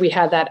 Like we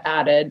had that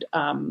added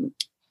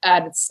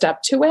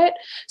step to it.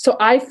 So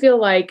I feel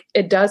like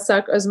it does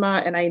suck,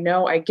 Uzma, and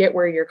I get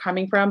where you're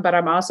coming from, but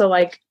I'm also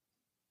like,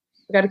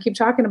 we got to keep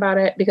talking about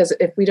it, because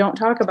if we don't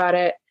talk about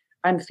it,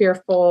 I'm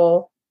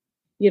fearful,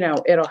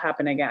 it'll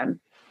happen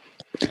again.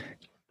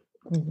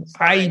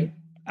 I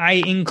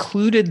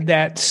included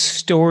that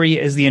story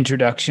as the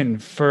introduction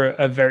for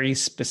a very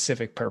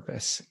specific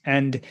purpose.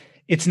 And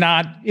it's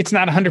not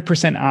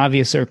 100%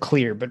 obvious or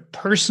clear, but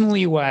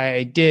personally why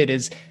I did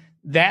is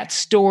that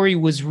story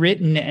was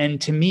written,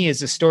 and to me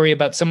is a story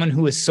about someone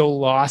who was so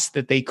lost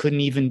that they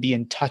couldn't even be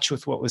in touch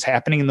with what was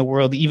happening in the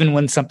world, even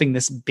when something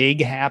this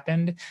big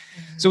happened.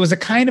 So it was a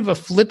kind of a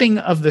flipping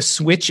of the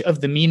switch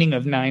of the meaning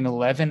of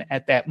 9/11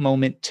 at that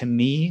moment to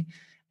me.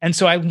 And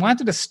so I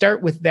wanted to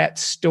start with that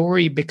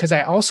story because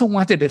I also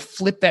wanted to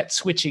flip that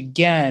switch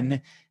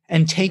again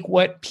and take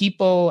what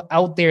people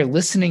out there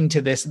listening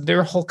to this,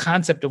 their whole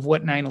concept of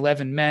what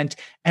 9/11 meant,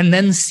 and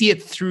then see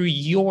it through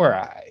your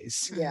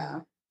eyes.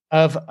 Yeah.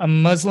 Of a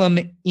Muslim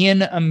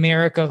in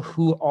America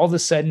who all of a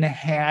sudden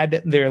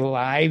had their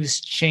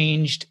lives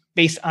changed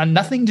based on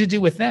nothing to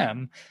do with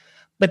them,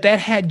 but that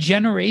had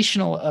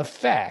generational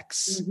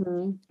effects.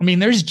 Mm-hmm. I mean,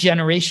 there's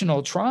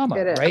generational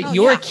trauma, right? Oh,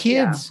 Your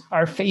kids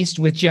are faced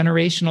with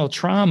generational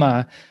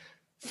trauma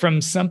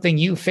from something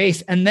you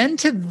face. And then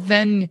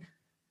to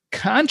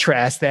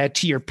contrast that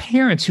to your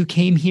parents who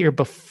came here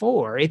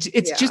before, it's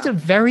just a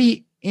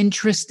very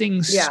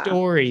interesting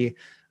story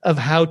of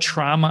how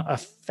trauma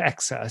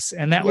affects us.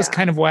 And that was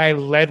kind of why I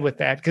led with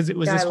that, because it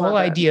was this whole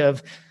idea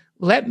of,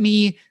 let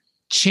me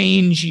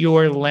change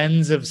your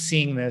lens of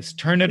seeing this,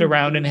 turn it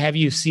around and have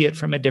you see it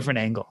from a different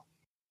angle.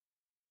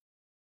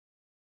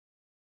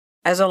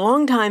 As a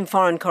longtime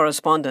foreign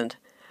correspondent,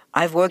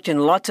 I've worked in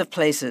lots of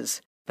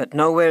places, but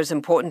nowhere as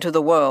important to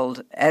the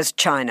world as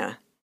China.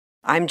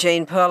 I'm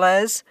Jane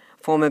Perlez,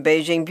 former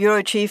Beijing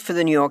bureau chief for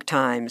the New York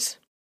Times.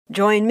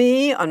 Join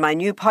me on my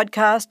new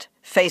podcast,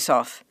 Face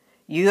Off,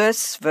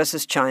 U.S.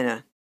 versus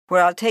China,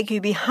 where I'll take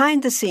you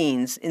behind the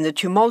scenes in the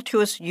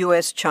tumultuous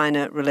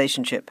U.S.-China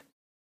relationship.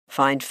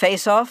 Find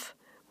Face Off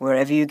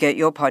wherever you get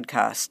your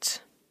podcasts.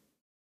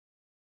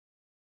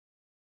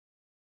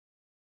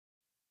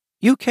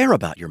 You care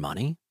about your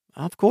money.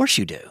 Of course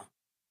you do.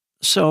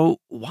 So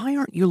why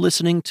aren't you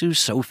listening to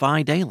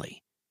SoFi Daily?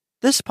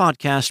 This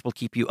podcast will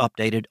keep you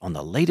updated on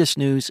the latest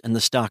news in the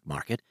stock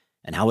market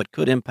and how it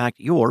could impact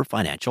your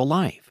financial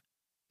life.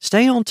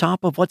 Stay on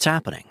top of what's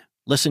happening.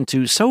 Listen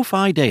to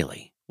SoFi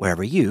Daily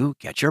wherever you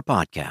get your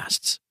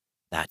podcasts.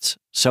 That's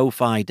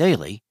SoFi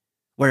Daily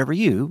wherever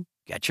you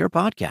get your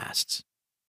podcasts.